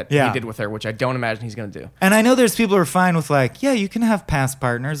stuff that Yeah. he did with her, which I don't imagine he's going to do. And I know there's people who are fine with like, yeah, you can have past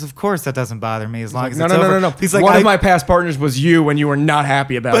partners. Of course, that doesn't bother me as long as No, it's no, over. no, no, no. He's like, one of my past partners was you when you were not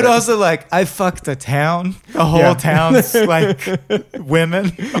happy about but it. also like, I fucked a town. The whole Yeah. town's like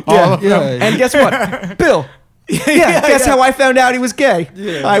women. All of them. And guess what? Bill. Yeah, guess how I found out he was gay?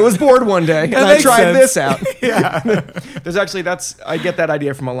 I was bored one day and I makes tried sense. this out. Yeah. There's actually, I get that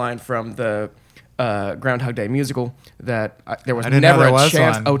idea from a line from the Groundhog Day musical that there was I didn't know never there a was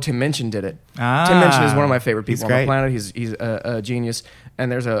chance. one. Oh, Tim Minchin did it. Ah, Tim Minchin is one of my favorite he's people on the great. planet. He's a genius.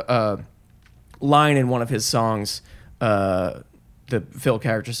 And there's a line in one of his songs, the Phil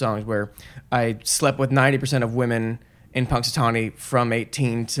character songs, where I slept with 90% of women in Punxsutawney from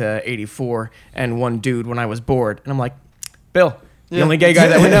 18 to 84 and one dude when I was bored. And I'm like, Bill, the Yeah. only gay guy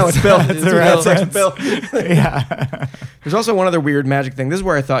that we know. It's Bill. It's It's a Bill. reference. It's Bill. Yeah. There's also one other weird magic thing. This is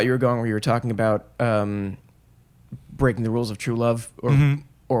where I thought you were going, where you were talking about breaking the rules of true love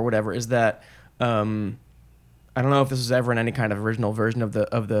or whatever. Is that I don't know if this was ever in any kind of original version of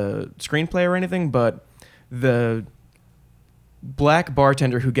the screenplay or anything, but the black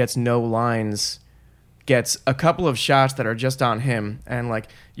bartender who gets no lines gets a couple of shots that are just on him, and like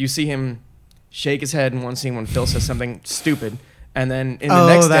you see him shake his head in one scene when Phil says something stupid, and then in the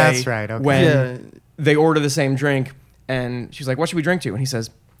next that's day right. Okay. when Yeah. they order the same drink, and she's like, "What should we drink to?" And he says,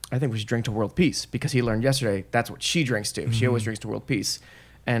 "I think we should drink to world peace," because he learned yesterday that's what she drinks to. She always drinks to world peace,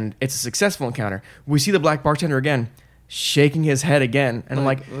 and it's a successful encounter. We see the black bartender again, shaking his head again, and I'm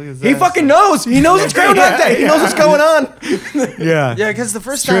like, look at he that. fucking knows. He knows it's Groundhog Day. He knows what's going on. Yeah. Yeah, because the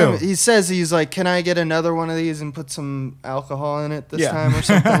first It's true. time he says, he's like, "Can I get another one of these and put some alcohol in it this Yeah. time or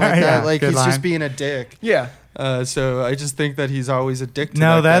something like Yeah, that?" Like good he's line. just being a dick. Yeah. So I just think that he's always a dick. To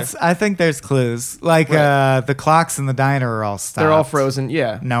No, that guy. I think there's clues. Like Right. the clocks in the diner are all stopped. They're all frozen.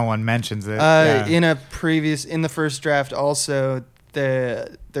 Yeah. No one mentions it. Yeah. In the first draft also,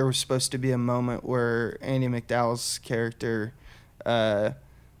 there was supposed to be a moment where Andie MacDowell's character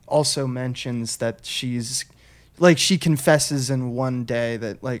also mentions that she's like, she confesses in one day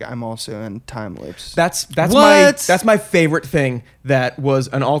that like, I'm also in time loops. That's What? my favorite thing that was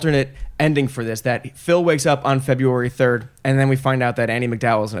an alternate ending for this, that Phil wakes up on February 3rd and then we find out that Andie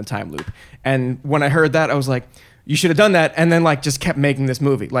MacDowell's in a time loop. And when I heard that, I was like, you should have done that, and then like just kept making this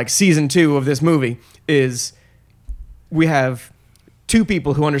movie. Like season 2 of this movie is we have two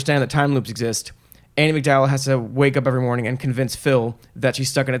people who understand that time loops exist. Andie MacDowell has to wake up every morning and convince Phil that she's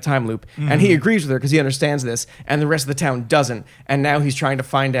stuck in a time loop. And he agrees with her because he understands this, and the rest of the town doesn't. And now he's trying to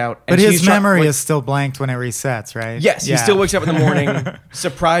find out. But and his she's try- memory like- is still blanked when it resets, right? Yes, he Yeah. still wakes up in the morning,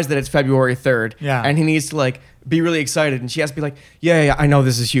 surprised that it's February 3rd. Yeah. And he needs to like be really excited, and she has to be like, yeah, I know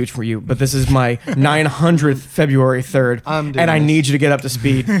this is huge for you, but this is my 900th February 3rd, I'm doing and I this. need you to get up to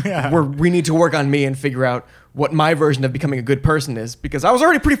speed. We need to work on me and figure out what my version of becoming a good person is, because I was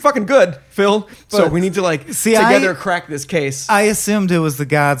already pretty fucking good, Phil. So But- we need to like See, together crack this case. I assumed it was the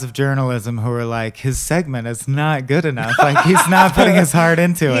gods of journalism who were like, his segment is not good enough. Like, he's not putting his heart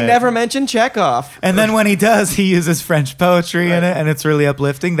into he it. never mentioned Chekhov. And then when he does, he uses French poetry in it, and it's really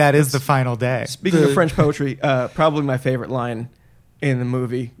uplifting. That is the final day. Speaking of French poetry, probably my favorite line in the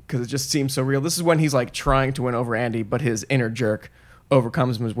movie, because it just seems so real. This is when he's like trying to win over Andy, but his inner jerk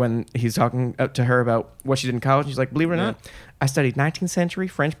overcomes him, is when he's talking to her about what she did in college. She's like, believe it or not, I studied 19th century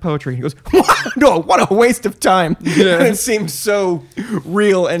French poetry. He goes, no, what a waste of time. And it seems so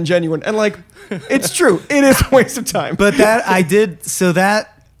real and genuine. And like, it's true. It is a waste of time. But that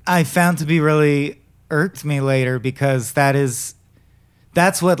I found to be really irked me later, because that's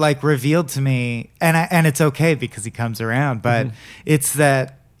what like revealed to me, and it's okay because he comes around, but it's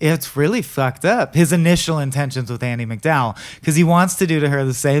that it's really fucked up, his initial intentions with Andie MacDowell, because he wants to do to her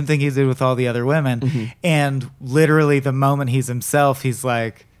the same thing he did with all the other women, and literally the moment he's himself, he's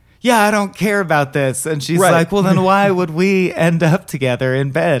like, yeah, I don't care about this. And she's Right. like, well, then why would we end up together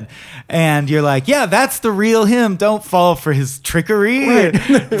in bed? And you're like, yeah, that's the real him. Don't fall for his trickery.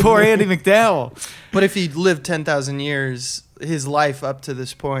 Poor Andie MacDowell. But if he lived 10,000 years, his life up to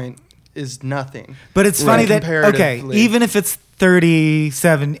this point is nothing. But it's funny that, okay, Comparatively. even if it's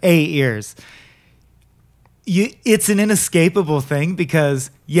 8 years, it's an inescapable thing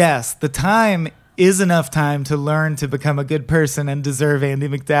because, yes, the time is enough time to learn to become a good person and deserve Andie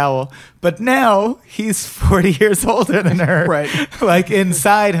MacDowell. But now he's 40 years older than her. Right. Like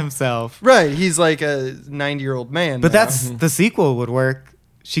inside himself. Right. He's like a 90-year-old man. But now. that's the sequel would work.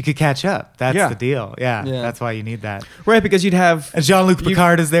 She could catch up. That's Yeah. the deal. Yeah, Yeah. that's why you need that. Right, because you'd have And Jean-Luc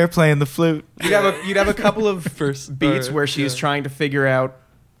Picard is there playing the flute. you'd have a couple of beats where she's yeah. trying to figure out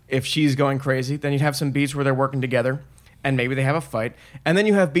if she's going crazy. Then you'd have some beats where they're working together, and maybe they have a fight. And then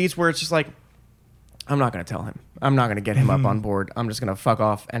you have beats where it's just like, I'm not going to tell him. I'm not going to get him up on board. I'm just going to fuck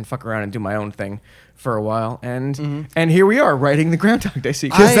off and fuck around and do my own thing for a while. And here we are writing the Groundhog Day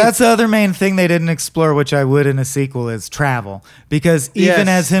sequel. Because that's the other main thing they didn't explore, which I would in a sequel, is travel. Because even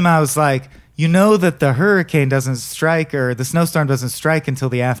Yes. as him, I was like, you know that the hurricane doesn't strike or the snowstorm doesn't strike until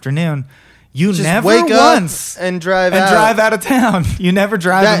the afternoon. You Just never wake once up and drive and out. drive out of town. You never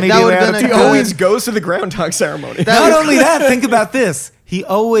drive That immediately would've out been of a He town. good- always goes to the groundhog ceremony. Not only that, think about this. He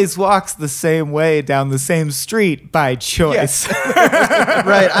always walks the same way down the same street by choice.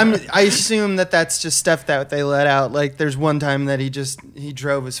 Right. I assume that that's just stuff that they let out. Like there's one time that he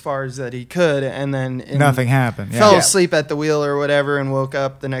drove as far as that he could, and then Nothing happened. fell Yeah. asleep at the wheel or whatever, and woke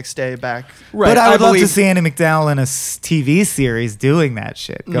up the next day back. Right. But I would love to believe- see Andie MacDowell in a TV series doing that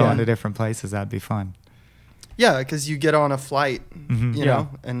shit, going Yeah. to different places. That'd be fun. Yeah, because you get on a flight, you Yeah. know,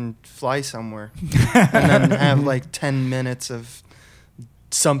 and fly somewhere, and then have like 10 minutes of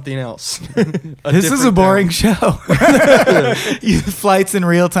something else. This is a boring show. You flights in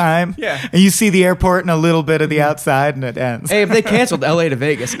real time. Yeah. And you see the airport and a little bit of the outside, and it ends. Hey, if they canceled LA to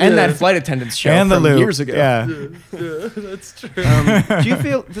Vegas and that flight attendance show and the from loop. years ago. Yeah. That's true. Do you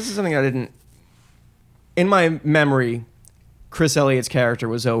feel this is something I didn't in my memory, Chris Elliott's character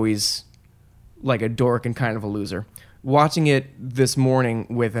was always like a dork and kind of a loser. Watching it this morning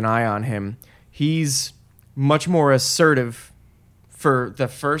with an eye on him, he's much more assertive for the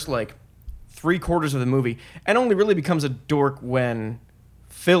first like 3/4 of the movie, and only really becomes a dork when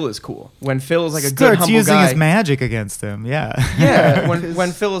Phil is cool. When Phil is like a good Starts humble using guy. his magic against him. Yeah. Yeah,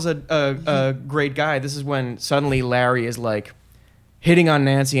 when Phil is a great guy, this is when suddenly Larry is like hitting on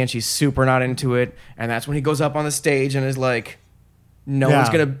Nancy and she's super not into it, and that's when he goes up on the stage and is like, no Yeah. one's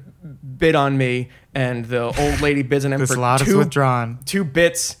gonna bid on me, and the old lady bids on him This for lot is withdrawn. 2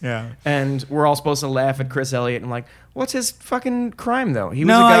 bits. Yeah. And we're all supposed to laugh at Chris Elliott and like, what's his fucking crime though? He was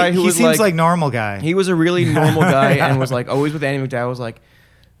No, a guy who he was seems like normal guy. he was a really normal guy and was like always with Andie MacDowell, was like,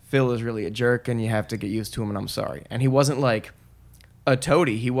 Phil is really a jerk and you have to get used to him and I'm sorry. And he wasn't like a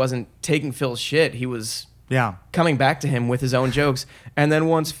toady. He wasn't taking Phil's shit. He was Yeah. coming back to him with his own jokes. And then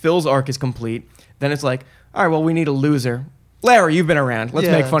once Phil's arc is complete, then it's like, all right, well, we need a loser. Larry, you've been around. Let's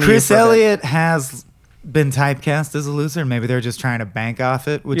Yeah. make fun Chris of you. for a bit." Elliott has been typecast as a loser. Maybe they're just trying to bank off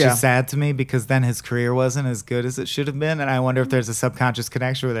it, which Yeah. is sad to me because then his career wasn't as good as it should have been. And I wonder if there's a subconscious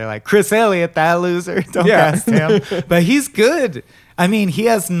connection where they're like, Chris Elliott, that loser, don't Yeah. cast him. But he's good. I mean, he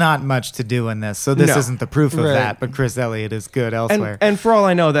has not much to do in this, so this No. isn't the proof of Right. that. But Chris Elliott is good elsewhere. And for all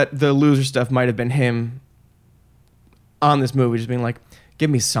I know, that the loser stuff might have been him on this movie, just being like, give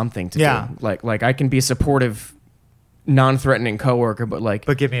me something to Yeah. do. Like I can be a supportive, non-threatening coworker, but like,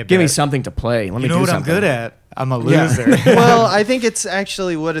 But give me a give me bit. something to play. Let me you know do what something. I'm good at? I'm a Yeah. loser. Well, I think it's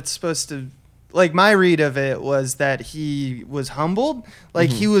actually what it's supposed to. Like my read of it was that he was humbled, like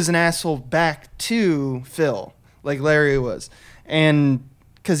he was an asshole back to Phil, like Larry was, and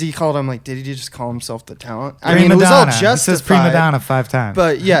because he called him like, did he just call himself the talent? I mean, it was all He justified. says prima donna 5 times.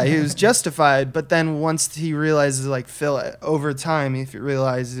 But yeah, he was justified. But then once he realizes, like Phil, over time, if he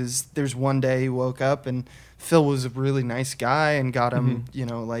realizes there's one day he woke up and Phil was a really nice guy and got him, you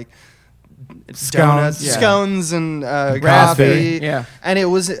know, like donuts, Yeah. scones, and Raspberry, coffee. yeah. And it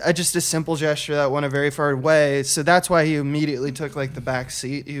was just a simple gesture that went a very far way. So that's why he immediately took like the back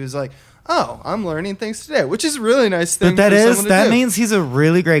seat. He was like, "Oh, I'm learning things today," which is a really nice thing. But for someone to that do. means he's a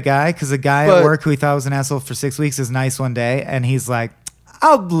really great guy because a guy at But- work who he thought was an asshole for 6 weeks is nice one day, and he's like,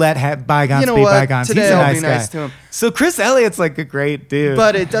 I'll let bygones You know be what? bygones. Today He's a I'll nice be guy. nice to him. So Chris Elliott's like a great dude.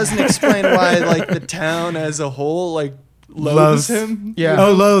 But it doesn't explain why like the town as a whole like loathes him. Yeah.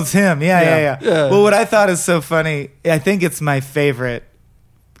 Oh, loathes him. Yeah. Yeah. Well, what I thought is so funny, I think it's my favorite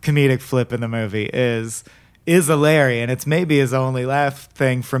comedic flip in the movie is a Larry, and it's maybe his only laugh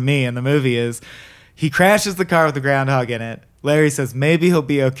thing from me in the movie is he crashes the car with the groundhog in it. Larry says maybe he'll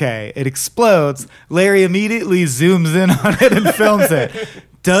be okay. It explodes. Larry immediately zooms in on it and films it.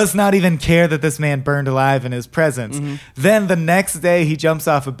 Does not even care that this man burned alive in his presence. Then the next day he jumps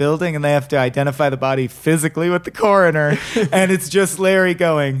off a building and they have to identify the body physically with the coroner. And it's just Larry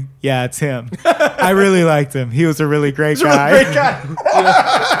going, yeah, it's him. I really liked him. He was a really great guy. Great guy.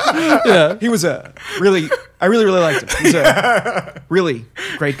 Yeah. He was a really I really, really liked him. He's a really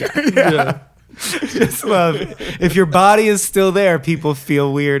great guy. Yeah. Just love if your body is still there, people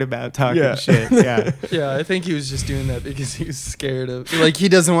feel weird about talking Yeah. shit. Yeah. Yeah, I think he was just doing that because he was scared of, like, he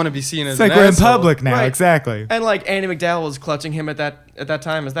doesn't want to be seen as It's like an we're in asshole. public now. Right. Exactly. And like Andy McDowell was clutching him at that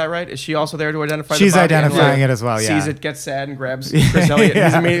time. Is that right? Is she also there to identify? She's the body and, identifying like, it as well. Yeah. Sees it, gets sad, and grabs Chris Elliott. And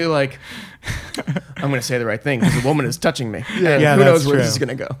he's Yeah. immediately like, "I'm going to say the right thing because the woman is touching me. Yeah. And Yeah, who that's knows where true. this is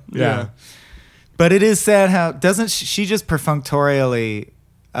going to go?" Yeah. But it is sad how doesn't she just perfunctorily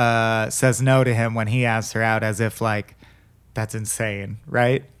says no to him when he asks her out, as if like that's insane,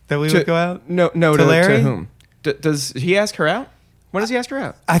 right? That we would go out. No, To to Larry? whom? Does he ask her out? When does he ask her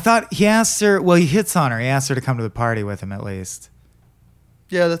out? I thought he asked her. Well, he hits on her. He asked her to come to the party with him at least.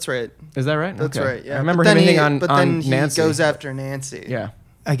 Yeah, that's right. Is that right? That's Okay. right. Yeah. I remember But him then hitting he- on, but on then he Nancy. goes after Nancy. Yeah.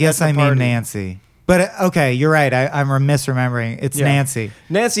 I guess At the I mean party. Nancy. But okay, you're right. I'm misremembering. It's Yeah. Nancy.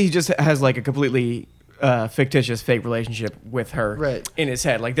 Nancy just has like a completely fictitious, fake relationship with her Right. in his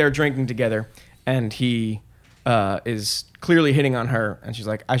head. Like they're drinking together, and he is clearly hitting on her, and she's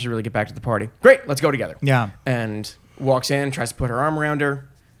like, "I should really get back to the party." Great, let's go together. Yeah. And walks in, tries to put her arm around her,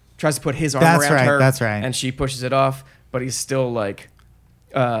 tries to put his arm That's around right, her. that's right. And she pushes it off, but he's still like,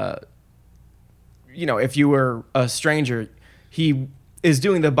 if you were a stranger, he is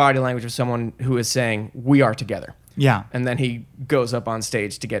doing the body language of someone who is saying, "We are together." Yeah. And then he goes up on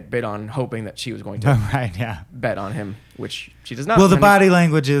stage to get bid on, hoping that she was going to Right. Yeah. bet on him, which she does not. Well, the And body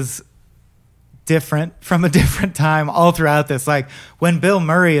language is different from a different time all throughout this. Like when Bill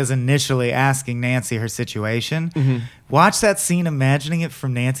Murray is initially asking Nancy her situation, watch that scene imagining it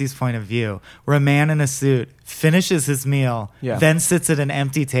from Nancy's point of view, where a man in a suit finishes his meal, Yeah. then sits at an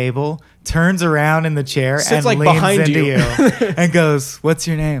empty table, turns around in the chair Sits, and like, leans behind into you. and goes, "What's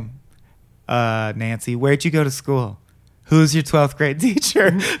your name?" Nancy. "Where'd you go to school?" "Who's your 12th grade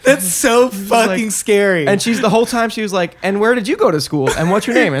teacher?" That's so fucking like- scary. And she's the whole time she was like, "And where did you go to school? And what's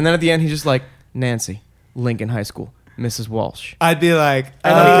your name?" And then at the end, he's just like, "Nancy, Lincoln High School, Mrs. Walsh." I'd be like,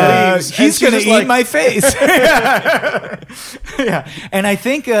 And then he leaves, and he's she's going to just eat like- my face. Yeah. And I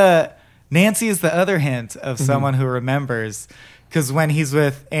think Nancy is the other hint of someone who remembers, because when he's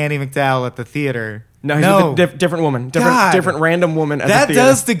with Annie McDowell at the theater. No, he's with a different woman, God. different random woman at That the theater.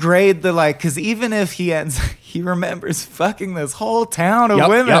 does degrade the because even if he remembers fucking this whole town of Yep,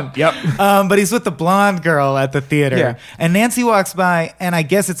 women. yep. But he's with the blonde girl at the theater. Yeah. And Nancy walks by, and I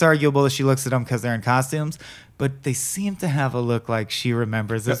guess it's arguable that she looks at them because they're in costumes, but they seem to have a look like she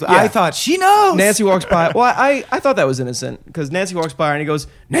remembers this. Yeah. I thought, she knows. Nancy walks by. Well, I thought that was innocent because Nancy walks by and he goes,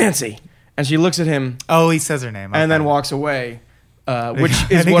 "Nancy," and she looks at him Oh, he says her name. and then Okay. walks away, which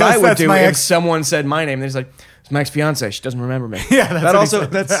And is he what goes, I would "That's do my if ex-" someone said my name. And he's like, "It's my ex-fiance. She doesn't remember me." Yeah, that's that what he also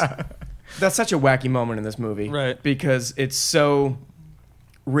said. that's such a wacky moment in this movie, Right. Because it's so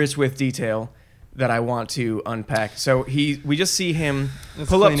rich with detail that I want to unpack. So we just see him That's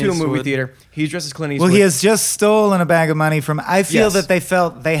pull up Clint to a movie Eastwood. theater. He's dressed as Clint Eastwood. Well, he has just stolen a bag of money from. I feel Yes. that they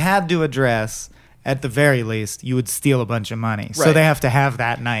felt they had to address, at the very least, you would steal a bunch of money. So Right. they have to have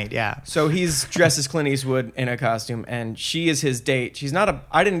that night. Yeah. So he's dressed as Clint Eastwood in a costume, and she is his date. She's not a.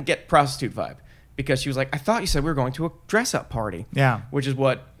 I didn't get prostitute vibe because she was like, "I thought you said we were going to a dress-up party." Yeah. Which is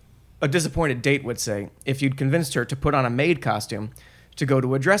what a disappointed date would say if you'd convinced her to put on a maid costume to go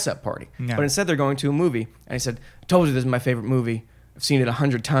to a dress-up party. Yeah. But instead, they're going to a movie, and he said, "I told you this is my favorite movie. I've seen it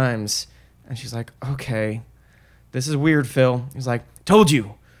 100 times." And she's like, "Okay, this is weird, Phil." He's like, "Told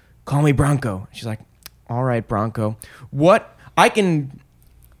you. Call me Bronco." She's like, "All right, Bronco." What I can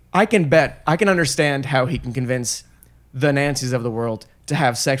bet, I can understand how he can convince the Nancys of the world to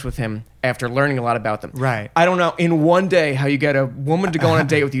have sex with him after learning a lot about them. Right. I don't know in one day how you get a woman to go on a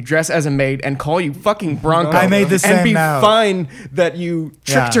date with you, dress as a maid, and call you fucking Bronco. I made the and same be note. fine that you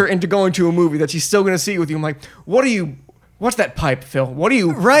tricked Yeah. her into going to a movie that she's still going to see with you. I'm like, what are you? What's that pipe, Phil? What are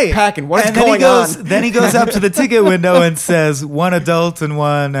you Right. packing? What is and then going he goes, on? Then he goes up to the ticket window and says, "One adult and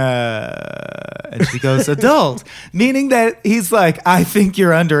one," and she goes, "Adult," meaning that he's like, "I think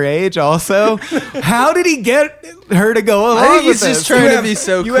you're underage." Also, how did he get her to go along think with he's this? just trying to be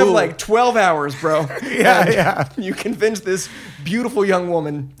so You have cool. like 12 hours, bro. Yeah, And yeah. You convinced this beautiful young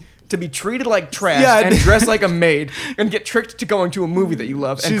woman to be treated like trash Yeah, and dressed like a maid and get tricked to going to a movie that you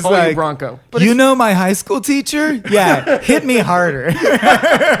love and She's call like, you Bronco. you know my high school teacher? Yeah, hit me harder.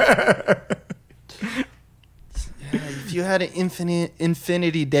 If you had an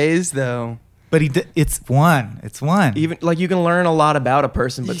infinity days, though, But it's one. It's one. Even like you can learn a lot about a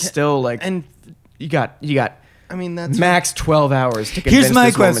person, but Yeah, still like and you got I mean that's max 12 hours to convince Here's my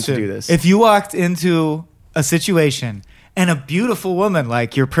this woman question: to do this. If you walked into a situation and a beautiful woman,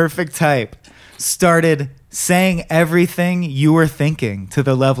 like your perfect type, started saying everything you were thinking to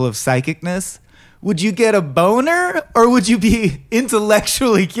the level of psychicness, would you get a boner or would you be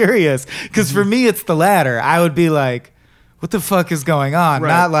intellectually curious? Because for me, it's the latter. I would be like, what the fuck is going on? Right.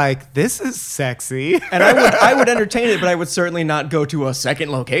 Not like, this is sexy. And I would entertain it, but I would certainly not go to a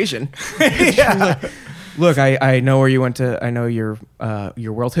second location. Yeah. Look, I know where you went to. I know your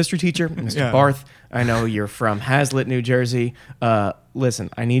world history teacher, Mr. Yeah. Barth. I know you're from Hazlitt, New Jersey. Listen,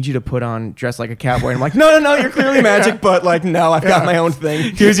 I need you to put on Dress Like a Cowboy. And I'm like, no, you're clearly magic, but like, no, I've got my own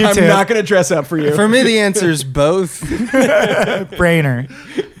thing. Here's your I'm tip. not going to dress up for you. For me, the answer is both. Brain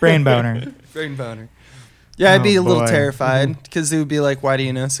boner. Brain boner. Yeah, I'd be Oh, a little boy. terrified because it would be like, why do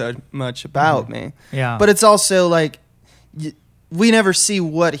you know so much about me? Yeah. But it's also like, we never see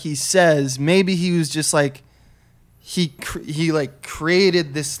what he says. Maybe he was just like, he like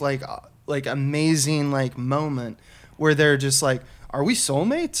created this like amazing like moment where they're just like, are we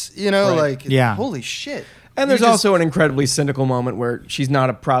soulmates? You know, Right. like, Yeah. holy shit. And there's You just- also an incredibly cynical moment where she's not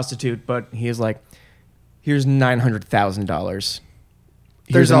a prostitute, but he is like, here's $900,000.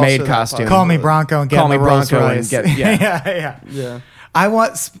 Here's There's a also maid that costume. Call me Bronco and get Call the me Rolls Bronco and Royce. get- yeah. yeah. Yeah. I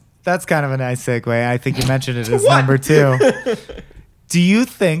want. That's kind of a nice segue. I think you mentioned it as number 2. Do you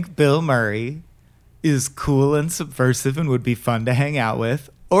think Bill Murray is cool and subversive and would be fun to hang out with,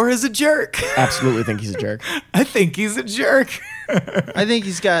 or is a jerk? Absolutely think he's a jerk. I think he's a jerk. I think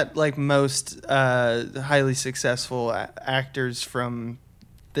he's got like most highly successful actors from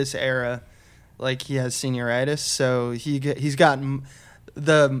this era. Like he has senioritis, so he's gotten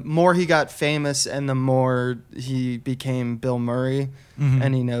the more he got famous and the more he became Bill Murray,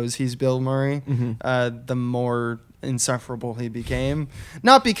 and he knows he's Bill Murray, the more insufferable he became.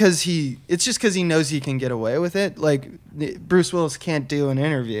 Not because it's just because he knows he can get away with it. Like Bruce Willis can't do an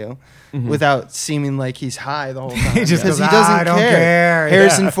interview without seeming like he's high the whole time. He just because goes, he doesn't "I don't care."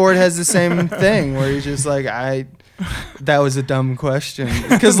 Harrison Yeah. Ford has the same thing where he's just like, that was a dumb question.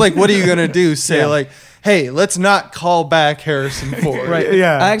 Because like, what are you gonna do? Say Yeah. like, hey, let's not call back Harrison Ford. Right.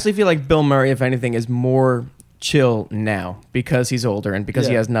 Yeah. I actually feel like Bill Murray, if anything, is more chill now because he's older and because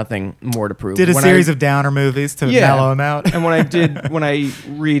he Yeah. has nothing more to prove. Did a When series of downer movies to mellow him out. And when I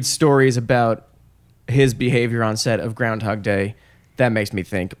read stories about his behavior on set of Groundhog Day, that makes me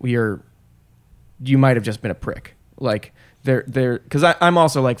think you might have just been a prick. Like because I'm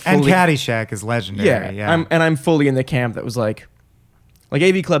also like And fully, Caddyshack is legendary. Yeah. I'm fully in the camp that was like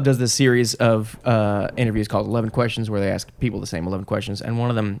AV Club does this series of interviews called 11 Questions where they ask people the same 11 questions, and one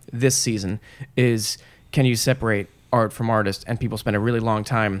of them this season is, can you separate art from artist? And people spend a really long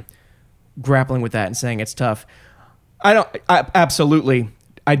time grappling with that and saying it's tough. I don't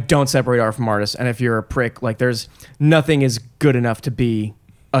separate art from artist, and if you're a prick, like there's nothing is good enough to be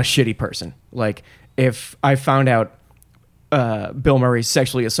a shitty person. Like if I found out Bill Murray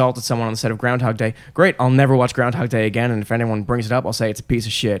sexually assaulted someone on the set of Groundhog Day, great, I'll never watch Groundhog Day again, and if anyone brings it up, I'll say it's a piece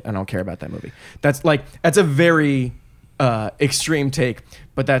of shit, I don't care about that movie. That's a very extreme take,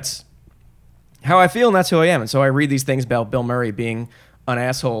 but that's how I feel, and that's who I am. And so I read these things about Bill Murray being an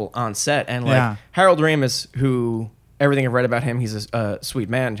asshole on set, and like Yeah. Harold Ramis, who everything I've read about him, he's a sweet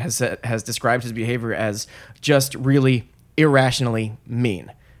man, has described his behavior as just really irrationally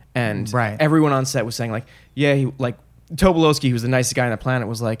mean. And Right. everyone on set was saying like, yeah, he like Tobolowsky, who's the nicest guy on the planet,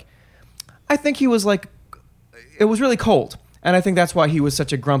 was like, I think he was like, it was really cold, and I think that's why he was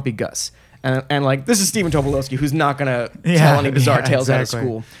such a grumpy Gus. And like, this is Stephen Tobolowsky, who's not gonna tell any bizarre tales out of exactly.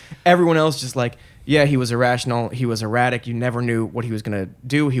 school. Everyone else just like, yeah, he was irrational, he was erratic, you never knew what he was gonna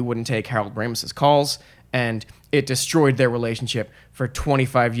do. He wouldn't take Harold Ramis's calls, and it destroyed their relationship for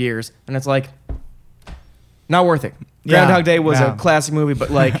 25 years. And it's like, not worth it. Yeah, Groundhog Day was yeah. a classic movie, but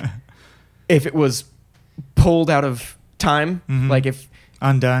like, if it was pulled out of time, like if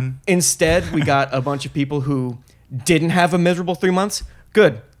Undone. instead we got a bunch of people who didn't have a miserable 3 months,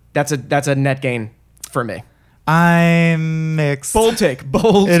 good. That's a net gain for me. I'm mixed. Bold take.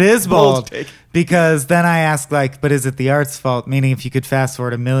 Bold. It is bold take. because then I ask like, but is it the art's fault? Meaning if you could fast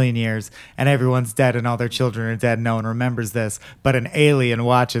forward 1,000,000 years and everyone's dead and all their children are dead, no one remembers this, but an alien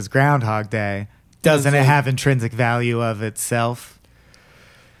watches Groundhog Day, doesn't it have intrinsic value of itself?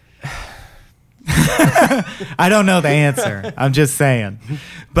 I don't know the answer. I'm just saying.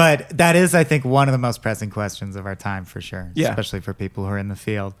 But that is, I think, one of the most pressing questions of our time for sure, Yeah. especially for people who are in the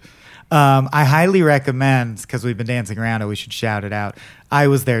field. I highly recommend, because we've been dancing around it, we should shout it out. I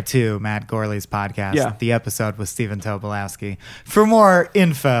was there too, Matt Gorley's podcast, Yeah. the episode with Stephen Tobolowsky. For more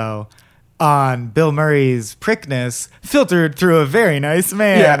info on Bill Murray's prickness, filtered through a very nice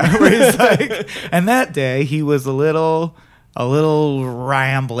man, Yeah. where he's like, and that day he was a little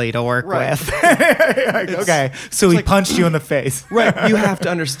rambly to work Right. with. Like, okay, so he like- punched you in the face. Right. You have to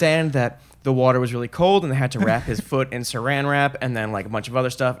understand that the water was really cold and they had to wrap his foot in saran wrap and then like a bunch of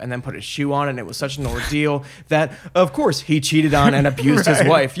other stuff and then put his shoe on, and it was such an ordeal that of course he cheated on and abused his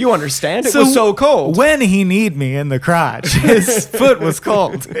wife. You understand? It was so cold. When he need me in the crotch, his foot was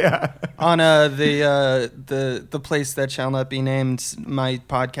cold. Yeah. On the place that shall not be named, my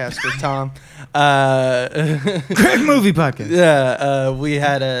podcast with Tom. Great movie podcast. Yeah, we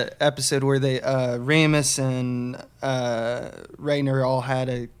had a episode where they Ramis and Reitner all had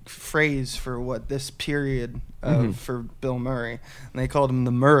a phrase for what this period for Bill Murray, and they called him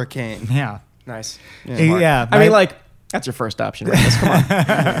the Murricane. Yeah. Nice. Yeah. I mean, like, that's your first option, right? Come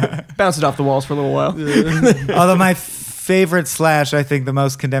on. Bounce it off the walls for a little while. Although my favorite / I think the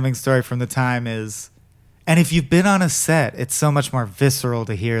most condemning story from the time is, and if you've been on a set, it's so much more visceral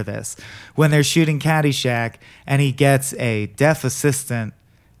to hear this, when they're shooting Caddyshack and he gets a deaf assistant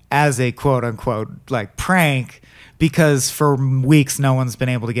as a quote unquote like prank because for weeks no one's been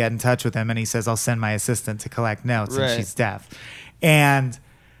able to get in touch with him, and he says, I'll send my assistant to collect notes, and she's deaf. And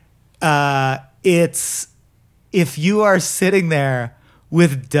it's, if you are sitting there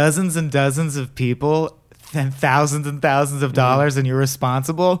with dozens and dozens of people and thousands of dollars and you're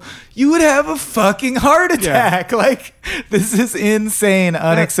responsible, you would have a fucking heart attack. Like, this is insane,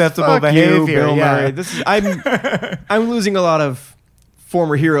 unacceptable behavior. You, Bill Murray. This is, I'm losing a lot of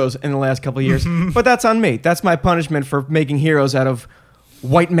former heroes in the last couple of years, but that's on me. That's my punishment for making heroes out of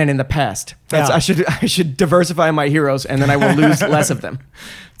white men in the past. I should diversify my heroes, and then I will lose less of them.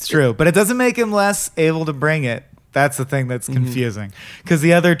 It's true, but it doesn't make him less able to bring it. That's the thing that's confusing. Because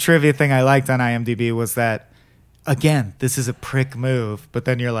the other trivia thing I liked on IMDb was that, again, this is a prick move, but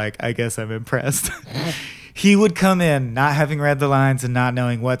then you're like, I guess I'm impressed. He would come in not having read the lines and not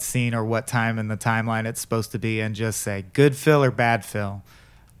knowing what scene or what time in the timeline it's supposed to be and just say, good Phil or bad Phil?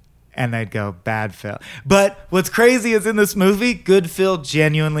 And they'd go, bad Phil. But what's crazy is in this movie, good Phil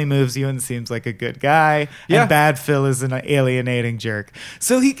genuinely moves you and seems like a good guy. Yeah. And bad Phil is an alienating jerk.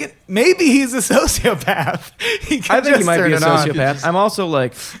 So he can, maybe he's a sociopath. I think he might be a sociopath. I'm also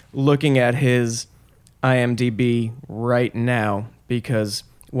like looking at his IMDb right now because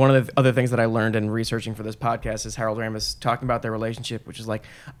one of the other things that I learned in researching for this podcast is Harold Ramis talking about their relationship, which is like,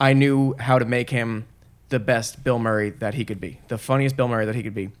 I knew how to make him the best Bill Murray that he could be, the funniest Bill Murray that he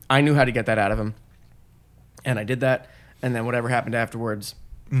could be. I knew how to get that out of him, and I did that, and then whatever happened afterwards,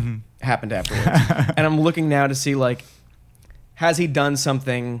 happened afterwards. And I'm looking now to see, like, has he done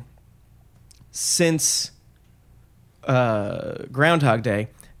something since Groundhog Day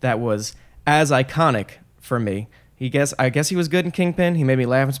that was as iconic for me? I guess he was good in Kingpin. He made me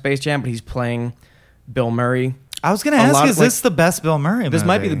laugh in Space Jam, but he's playing Bill Murray. I was going to ask, is this the best Bill Murray movie? This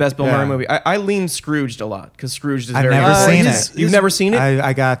might be the best Bill Murray movie. I lean Scrooged a lot because Scrooged is I've very never seen important. it. You've never seen it?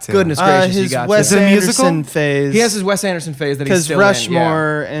 I got to. Goodness gracious, you his got Wes to. Is it a musical? Anderson phase. He has his Wes Anderson phase that he's still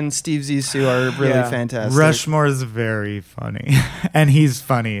Rushmore and Steve Zissou are really fantastic. Rushmore is very funny, and he's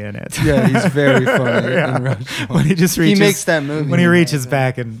funny in it. Yeah, he's very funny in Rushmore. When he just reaches, he makes that movie. When he reaches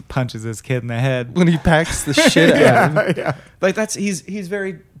back and punches his kid in the head. When he packs the shit out of him. Yeah. Like he's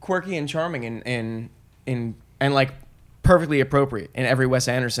very quirky and charming and like perfectly appropriate in every Wes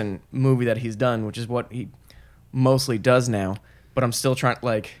Anderson movie that he's done, which is what he mostly does now. But I'm still trying,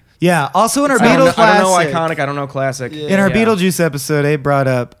 like... Yeah, also in our I don't know classic. iconic, I don't know classic. In our Beetlejuice episode, Abe brought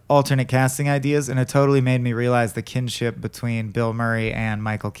up alternate casting ideas, and it totally made me realize the kinship between Bill Murray and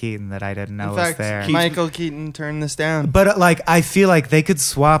Michael Keaton that I didn't know In was fact, there. Michael Keaton turned this down. But like, I feel like they could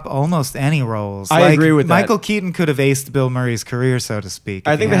swap almost any roles. I Like, agree with that. Michael Keaton could have aced Bill Murray's career, so to speak.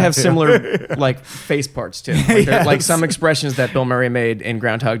 I if think he they had have to. similar like face parts too. Like, Yes. like some expressions that Bill Murray made in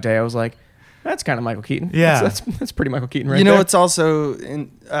Groundhog Day, I was like, that's kind of Michael Keaton. Yeah. That's pretty Michael Keaton right You know there. what's also in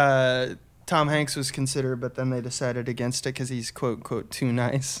Tom Hanks was considered, but then they decided against it because he's quote unquote too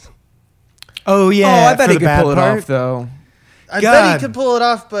nice. Oh yeah. Oh, I bet for he the could bad pull it part. off though. I bet God. he could pull it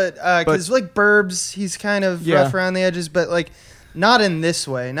off, but because like Burbs, he's kind of rough around the edges, but like not in this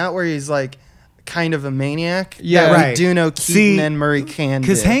way. Not where he's like kind of a maniac. Yeah, that right. We do know Keaton See, and Murray can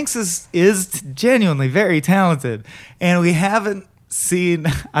Because do. Hanks is genuinely very talented, and we haven't seen.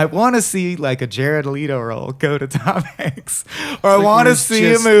 I want to see like a Jared Leto role go to Tom Hanks, or I Like, want to where it's see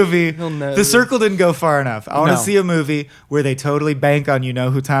just- a movie. he'll know. The circle didn't go far enough. I want to No. see a movie where they totally bank on you know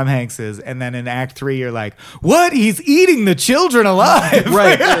who Tom Hanks is, and then in Act 3 you're like, what? He's eating the children alive.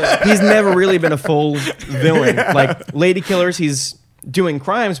 Right. He's never really been a full villain. Like Lady Killers, he's doing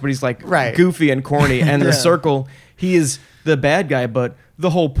crimes, but he's like Right. goofy and corny. And Yeah. The Circle, he is the bad guy, but the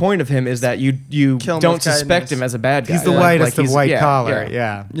whole point of him is that you Kill him don't with suspect kindness. him as a bad guy. He's the Like, whitest of he's- white yeah, collar.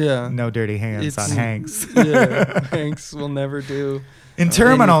 yeah. Yeah. Yeah. No dirty hands It's- on Hanks. Yeah, Hanks will never do. In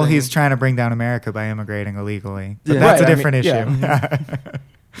Terminal, anything. he's trying to bring down America by immigrating illegally. But Yeah. that's Right, a I different mean, issue.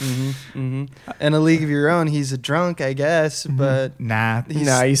 In A League of Your Own, he's a drunk, I guess, but Nah,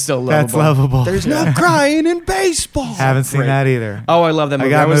 He's still lovable. that's lovable. there's no crying in baseball. Haven't seen Great. that either. Oh, I love that movie.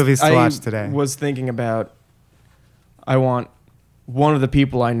 got movies to watch today. I was thinking about, I want one of the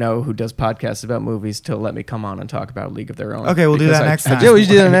people I know who does podcasts about movies to let me come on and talk about A League of Their Own. Okay, we'll do Because that next time. Yeah, we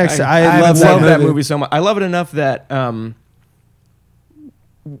should do that next time. I love that movie so much. I love it enough that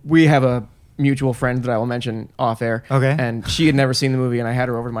we have a mutual friend that I will mention off air. Okay. And she had never seen the movie, and I had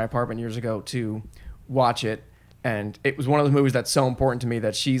her over to my apartment years ago to watch it. And it was one of those movies that's so important to me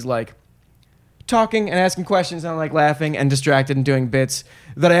that she's like talking and asking questions, and I'm like laughing and distracted and doing bits,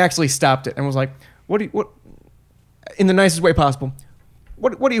 that I actually stopped it and was like, what in the nicest way possible,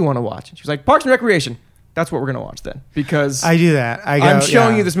 what do you want to watch? And she was like, Parks and Recreation. That's what we're gonna watch then, because I do that. I'm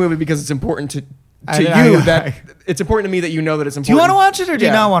showing you this movie because it's important to it's important to me that you know that it's important. Do you want to watch it or do you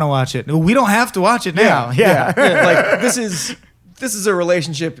Yeah. not want to watch it? We don't have to watch it now. Yeah. Like this is a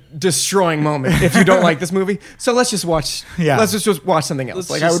relationship destroying moment if you don't like this movie. So let's just watch. Yeah. Let's just watch something else.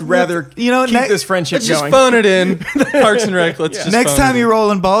 Let's I just- would rather keep this friendship Let's just going. phone it in. Parks and Rec. Let's just Next phone time it you're in.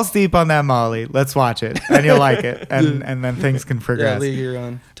 rolling balls deep on that Molly, let's watch it and you'll like it, and then things can Yeah, progress. League of Your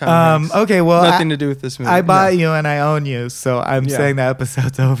Own. Tom Hanks. Okay, well, Nothing to do with this movie. I bought you and I own you, so I'm Yeah. saying the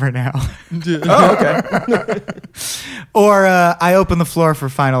episode's over now. Oh, okay. Or I open the floor for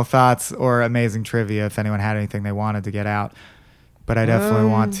final thoughts or amazing trivia if anyone had anything they wanted to get out. But I definitely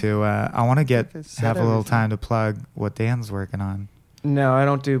want to. I want to I said have a little everything. time to plug what Dan's working on. No, I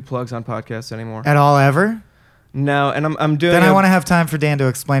don't do plugs on podcasts anymore. At all, ever? No, and I'm doing. Then I want to have time for Dan to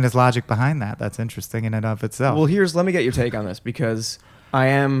explain his logic behind that. That's interesting in and of itself. Well, let me get your take on this, because I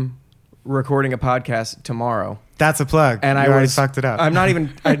am recording a podcast tomorrow. That's a plug. And you I already was fucked it up. I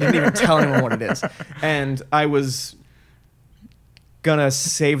didn't even tell anyone what it is. And I was gonna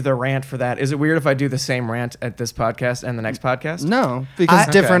save the rant for that. Is it weird if I do the same rant at this podcast and the next podcast? No, because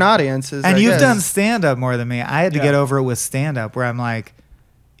I- different Okay. audiences. And I you've guess. done stand up more than me. I had to Yeah. get over it with stand up where I'm like,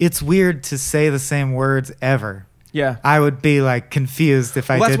 it's weird to say the same words ever. Yeah. I would be like confused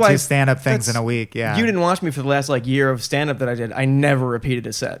if I Well, that's did why 2 stand up things that's- in a week. Yeah. You didn't watch me for the last year of stand up that I did. I never repeated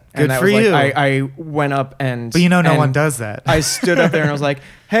a set. Good and that for was like, you. I went up and But you know, no and one does that. I stood up there and I was like,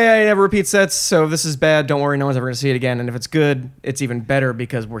 hey, I never repeat sets, so if this is bad, don't worry, no one's ever going to see it again. And if it's good, it's even better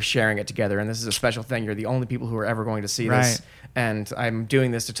because we're sharing it together. And this is a special thing. You're the only people who are ever going to see Right. this. And I'm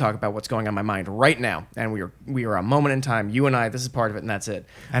doing this to talk about what's going on in my mind right now. And we are a moment in time. You and I, this is part of it, and that's it.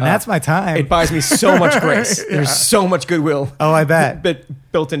 And that's my time. It buys me so much grace. There's so much goodwill Oh, I bet.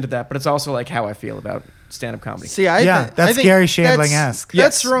 built into that. But it's also like how I feel about stand-up comedy. See, Yeah, that's think Gary Shandling-esque.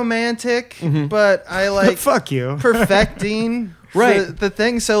 That's Yes. romantic, but I like Fuck you. perfecting Right. the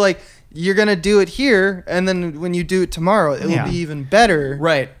thing. So like you're gonna do it here, and then when you do it tomorrow, it Yeah. will be even better.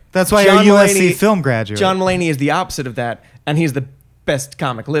 Right. That's why John you're a USC Mulaney- film graduate. John Mulaney is the opposite of that, and he's the best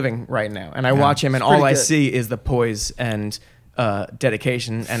comic living right now. And I watch him, and It's all pretty I good. see is the poise and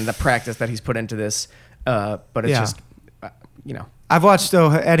dedication and the practice that he's put into this. But it's Yeah. just, you know. I've watched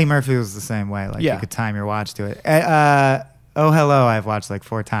Eddie Murphy was the same way. Like Yeah. you could time your watch to it. Oh Hello, I've watched like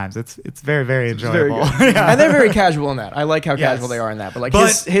 4 times. It's very, very It's very enjoyable. good. And they're very casual in that. I like how Yes. casual they are in that. But like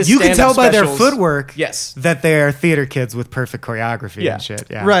But his you can stand-up tell by their specials- footwork Yes. that they're theater kids with perfect choreography Yeah. and shit.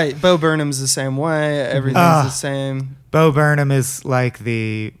 Yeah. Right. Bo Burnham's the same way. Everything's Ah. the same. Bo Burnham is like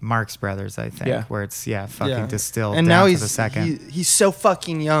the Marx Brothers, I think, Yeah. where it's fucking Yeah. distilled And down now to he's the second. he's so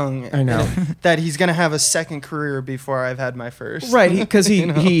fucking young. I know. that he's gonna have a second career before I've had my first. Right, because he, You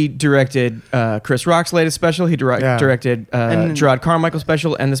know? he directed Chris Rock's latest special. He Yeah. directed And- Gerard Carmichael's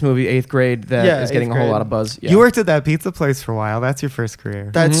special and this movie 8th Grade that is Yeah, getting 8th a whole Grade. lot of buzz. Yeah. You worked at that pizza place for a while. That's your first career.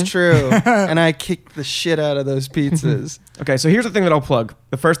 That's true. And I kicked the shit out of those pizzas. Okay, so here's the thing that I'll plug.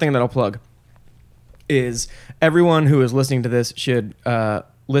 The first thing that I'll plug is everyone who is listening to this should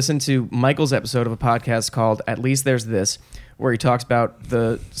listen to Michael's episode of a podcast called At Least There's This, where he talks about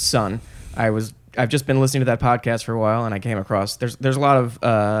the sun. I've just been listening to that podcast for a while, and I came across there's a lot of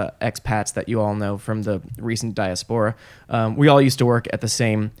expats that you all know from the recent diaspora. We all used to work at the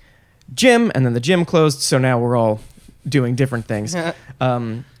same gym, and then the gym closed, so now we're all doing different things.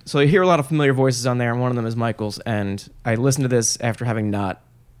 So you hear a lot of familiar voices on there, and one of them is Michael's. And I listened to this after having not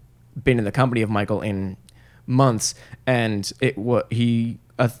been in the company of Michael in months, and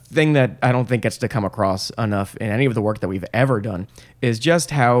a thing that I don't think gets to come across enough in any of the work that we've ever done is just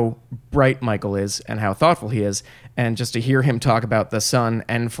how bright Michael is and how thoughtful he is, and just to hear him talk about the sun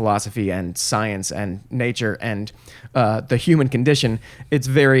and philosophy and science and nature and the human condition, it's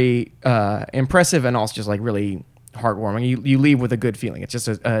very impressive and also just like really heartwarming. You leave with a good feeling. It's just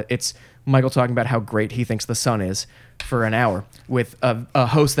it's Michael talking about how great he thinks the sun is for an hour with a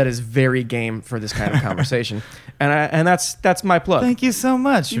host that is very game for this kind of conversation. And that's my plug. Thank you so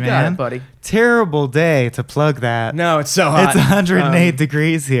much, You man. got it, buddy. Terrible day to plug that. No, it's so hot. It's 108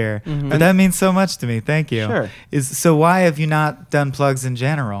 degrees here. Mhm. But that means so much to me. Thank you. Sure. So why have you not done plugs in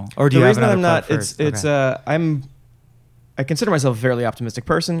general? Or do The you have reason that another I'm not, plug it's first? Okay. I consider myself a fairly optimistic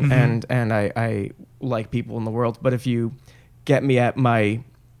person, Mhm. and I like people in the world. But if you get me at my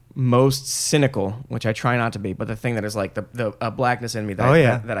most cynical, which I try not to be, but the thing that is like the blackness in me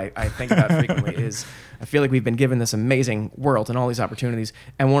that, that I think about frequently is I feel like we've been given this amazing world and all these opportunities,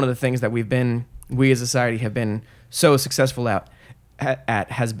 and one of the things that we as a society have been so successful at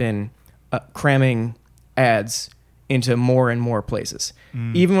has been cramming ads into more and more places.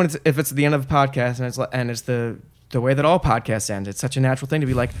 Even when if it's the end of a podcast and it's the way that all podcasts end. It's such a natural thing to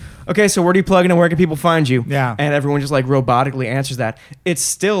be like, okay, so where do you plug in and where can people find you? Yeah. And everyone just like robotically answers that. It's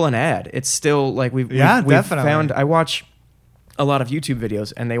still an ad. It's still like we've definitely found. I watch a lot of YouTube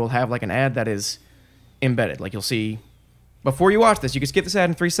videos and they will have like an ad that is embedded. Like you'll see, before you watch this, you can skip this ad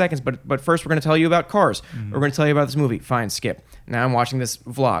in 3 seconds, but first we're going to tell you about cars. We're going to tell you about this movie. Fine, skip. Now I'm watching this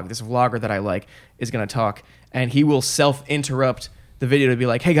vlog. This vlogger that I like is going to talk, and he will self-interrupt the video to be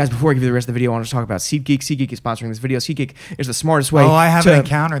like, hey guys, before I give you the rest of the video, I want to talk about SeatGeek. SeatGeek is sponsoring this video. SeatGeek is the smartest way. Oh, I haven't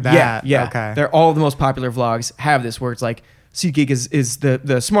encountered that. Yeah. Okay. They're all the most popular vlogs have this where it's like, SeatGeek is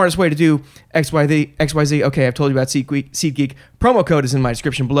the smartest way to do XYZ. Okay, I've told you about SeatGeek. Promo code is in my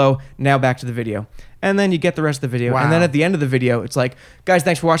description below. Now back to the video. And then you get the rest of the video. Wow. And then at the end of the video, it's like, guys,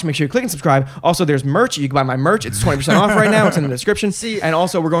 thanks for watching. Make sure you click and subscribe. Also, there's merch. You can buy my merch. It's 20% off right now. It's in the description. And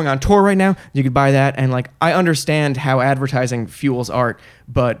also, we're going on tour right now. You could buy that. And like, I understand how advertising fuels art,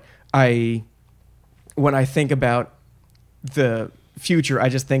 but when I think about the future, I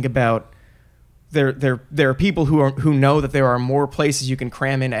just think about there are people who know that there are more places you can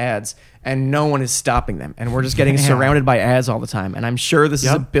cram in ads, and no one is stopping them, and we're just getting surrounded by ads all the time. And I'm sure this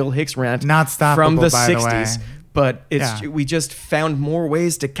is a Bill Hicks rant Not stoppable, from the by 60s, the way. but we just found more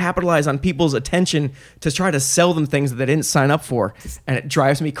ways to capitalize on people's attention to try to sell them things that they didn't sign up for, and it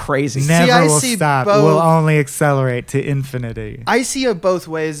drives me crazy. Never I will see stop. both. We'll only accelerate to infinity. I see it both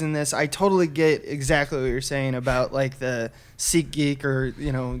ways in this. I totally get exactly what you're saying about like the SeatGeek, or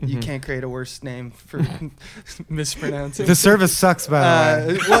you can't create a worse name for mispronouncing. The service sucks, by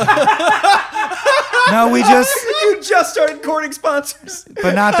the way. Well, No, we just, You just started courting sponsors.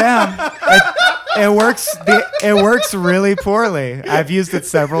 but not them. It works. It works really poorly. I've used it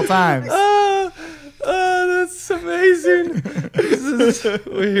several times. that's amazing.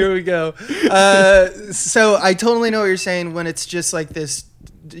 Well, here we go. So I totally know what you're saying when it's just like this,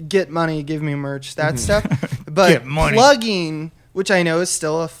 get money, give me merch, that stuff. But Get money. plugging, which I know is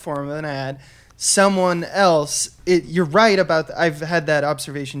still a form of an ad, someone else, you're right about, I've had that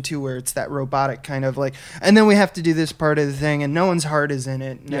observation too, where it's that robotic kind of like, and then we have to do this part of the thing, and no one's heart is in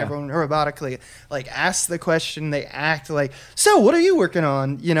it, and everyone robotically like asks the question, they act like, so what are you working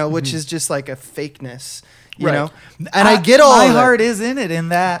on, which is just like a fakeness, you know. And I get all my of it. heart is in it, in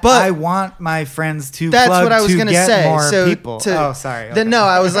that But I want my friends to That's plug what I was to gonna get say. more So people. to- Sorry. Then Okay. no,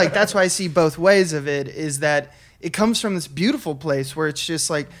 I was like, that's why I see both ways of it, is that it comes from this beautiful place where it's just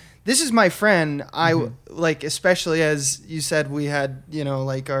like, this is my friend. I like, especially as you said, we had,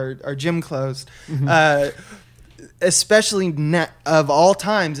 like our gym closed, especially of all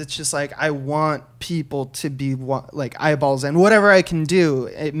times. It's just like, I want people to be like eyeballs, and whatever I can do,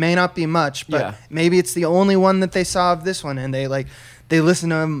 it may not be much, but maybe it's the only one that they saw of this one. And they listen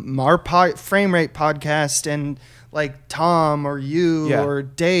to our Frame Rate podcast, and like Tom or you or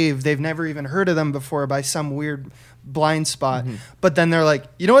Dave, they've never even heard of them before by some weird blind spot. But then they're like,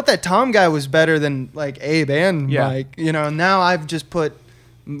 you know what, that Tom guy was better than like Abe and Mike, now I've just put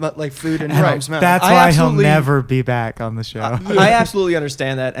like food in Tom's mouth. That's I why he'll absolutely- never be back on the show. I absolutely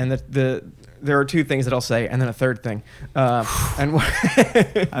understand that, and there are two things that I'll say, and then a third thing. And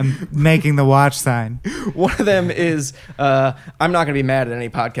I'm making the watch sign. one of them is I'm not going to be mad at any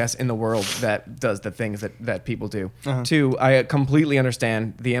podcast in the world that does the things that people do. Two, I completely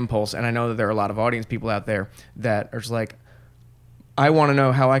understand the impulse, and I know that there are a lot of audience people out there that are just like, I want to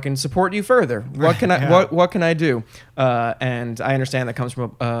know how I can support you further. What can I what can I do? And I understand that comes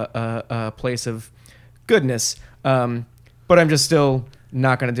from a place of goodness, but I'm just still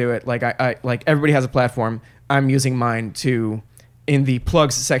not going to do it. Like I like everybody has a platform. I'm using mine to, in the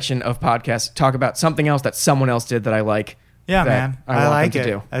plugs section of podcasts, talk about something else that someone else did that I like. Yeah, that man. I I want like them it.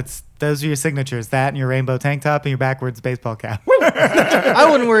 to do. Those are your signatures. That and your rainbow tank top and your backwards baseball cap. I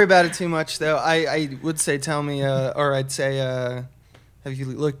wouldn't worry about it too much, though. I would say, tell me, or I'd say, have you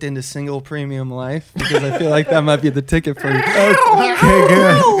looked into single premium life? Because I feel like that might be the ticket for you. Okay,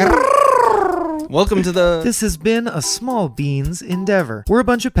 good. Welcome to the... This has been a Small Beans endeavor. We're a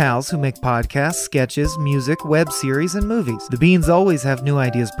bunch of pals who make podcasts, sketches, music, web series, and movies. The Beans always have new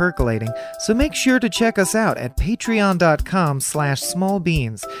ideas percolating, so make sure to check us out at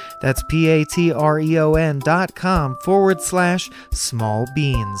patreon.com/smallbeans. That's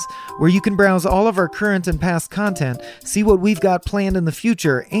patreon.com/smallbeans, where you can browse all of our current and past content, see what we've got planned in the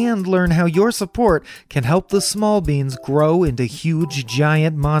future, and learn how your support can help the small beans grow into huge,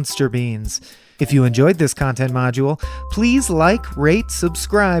 giant monster beans. If you enjoyed this content module, please like, rate,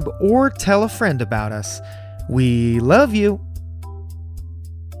 subscribe, or tell a friend about us. We love you!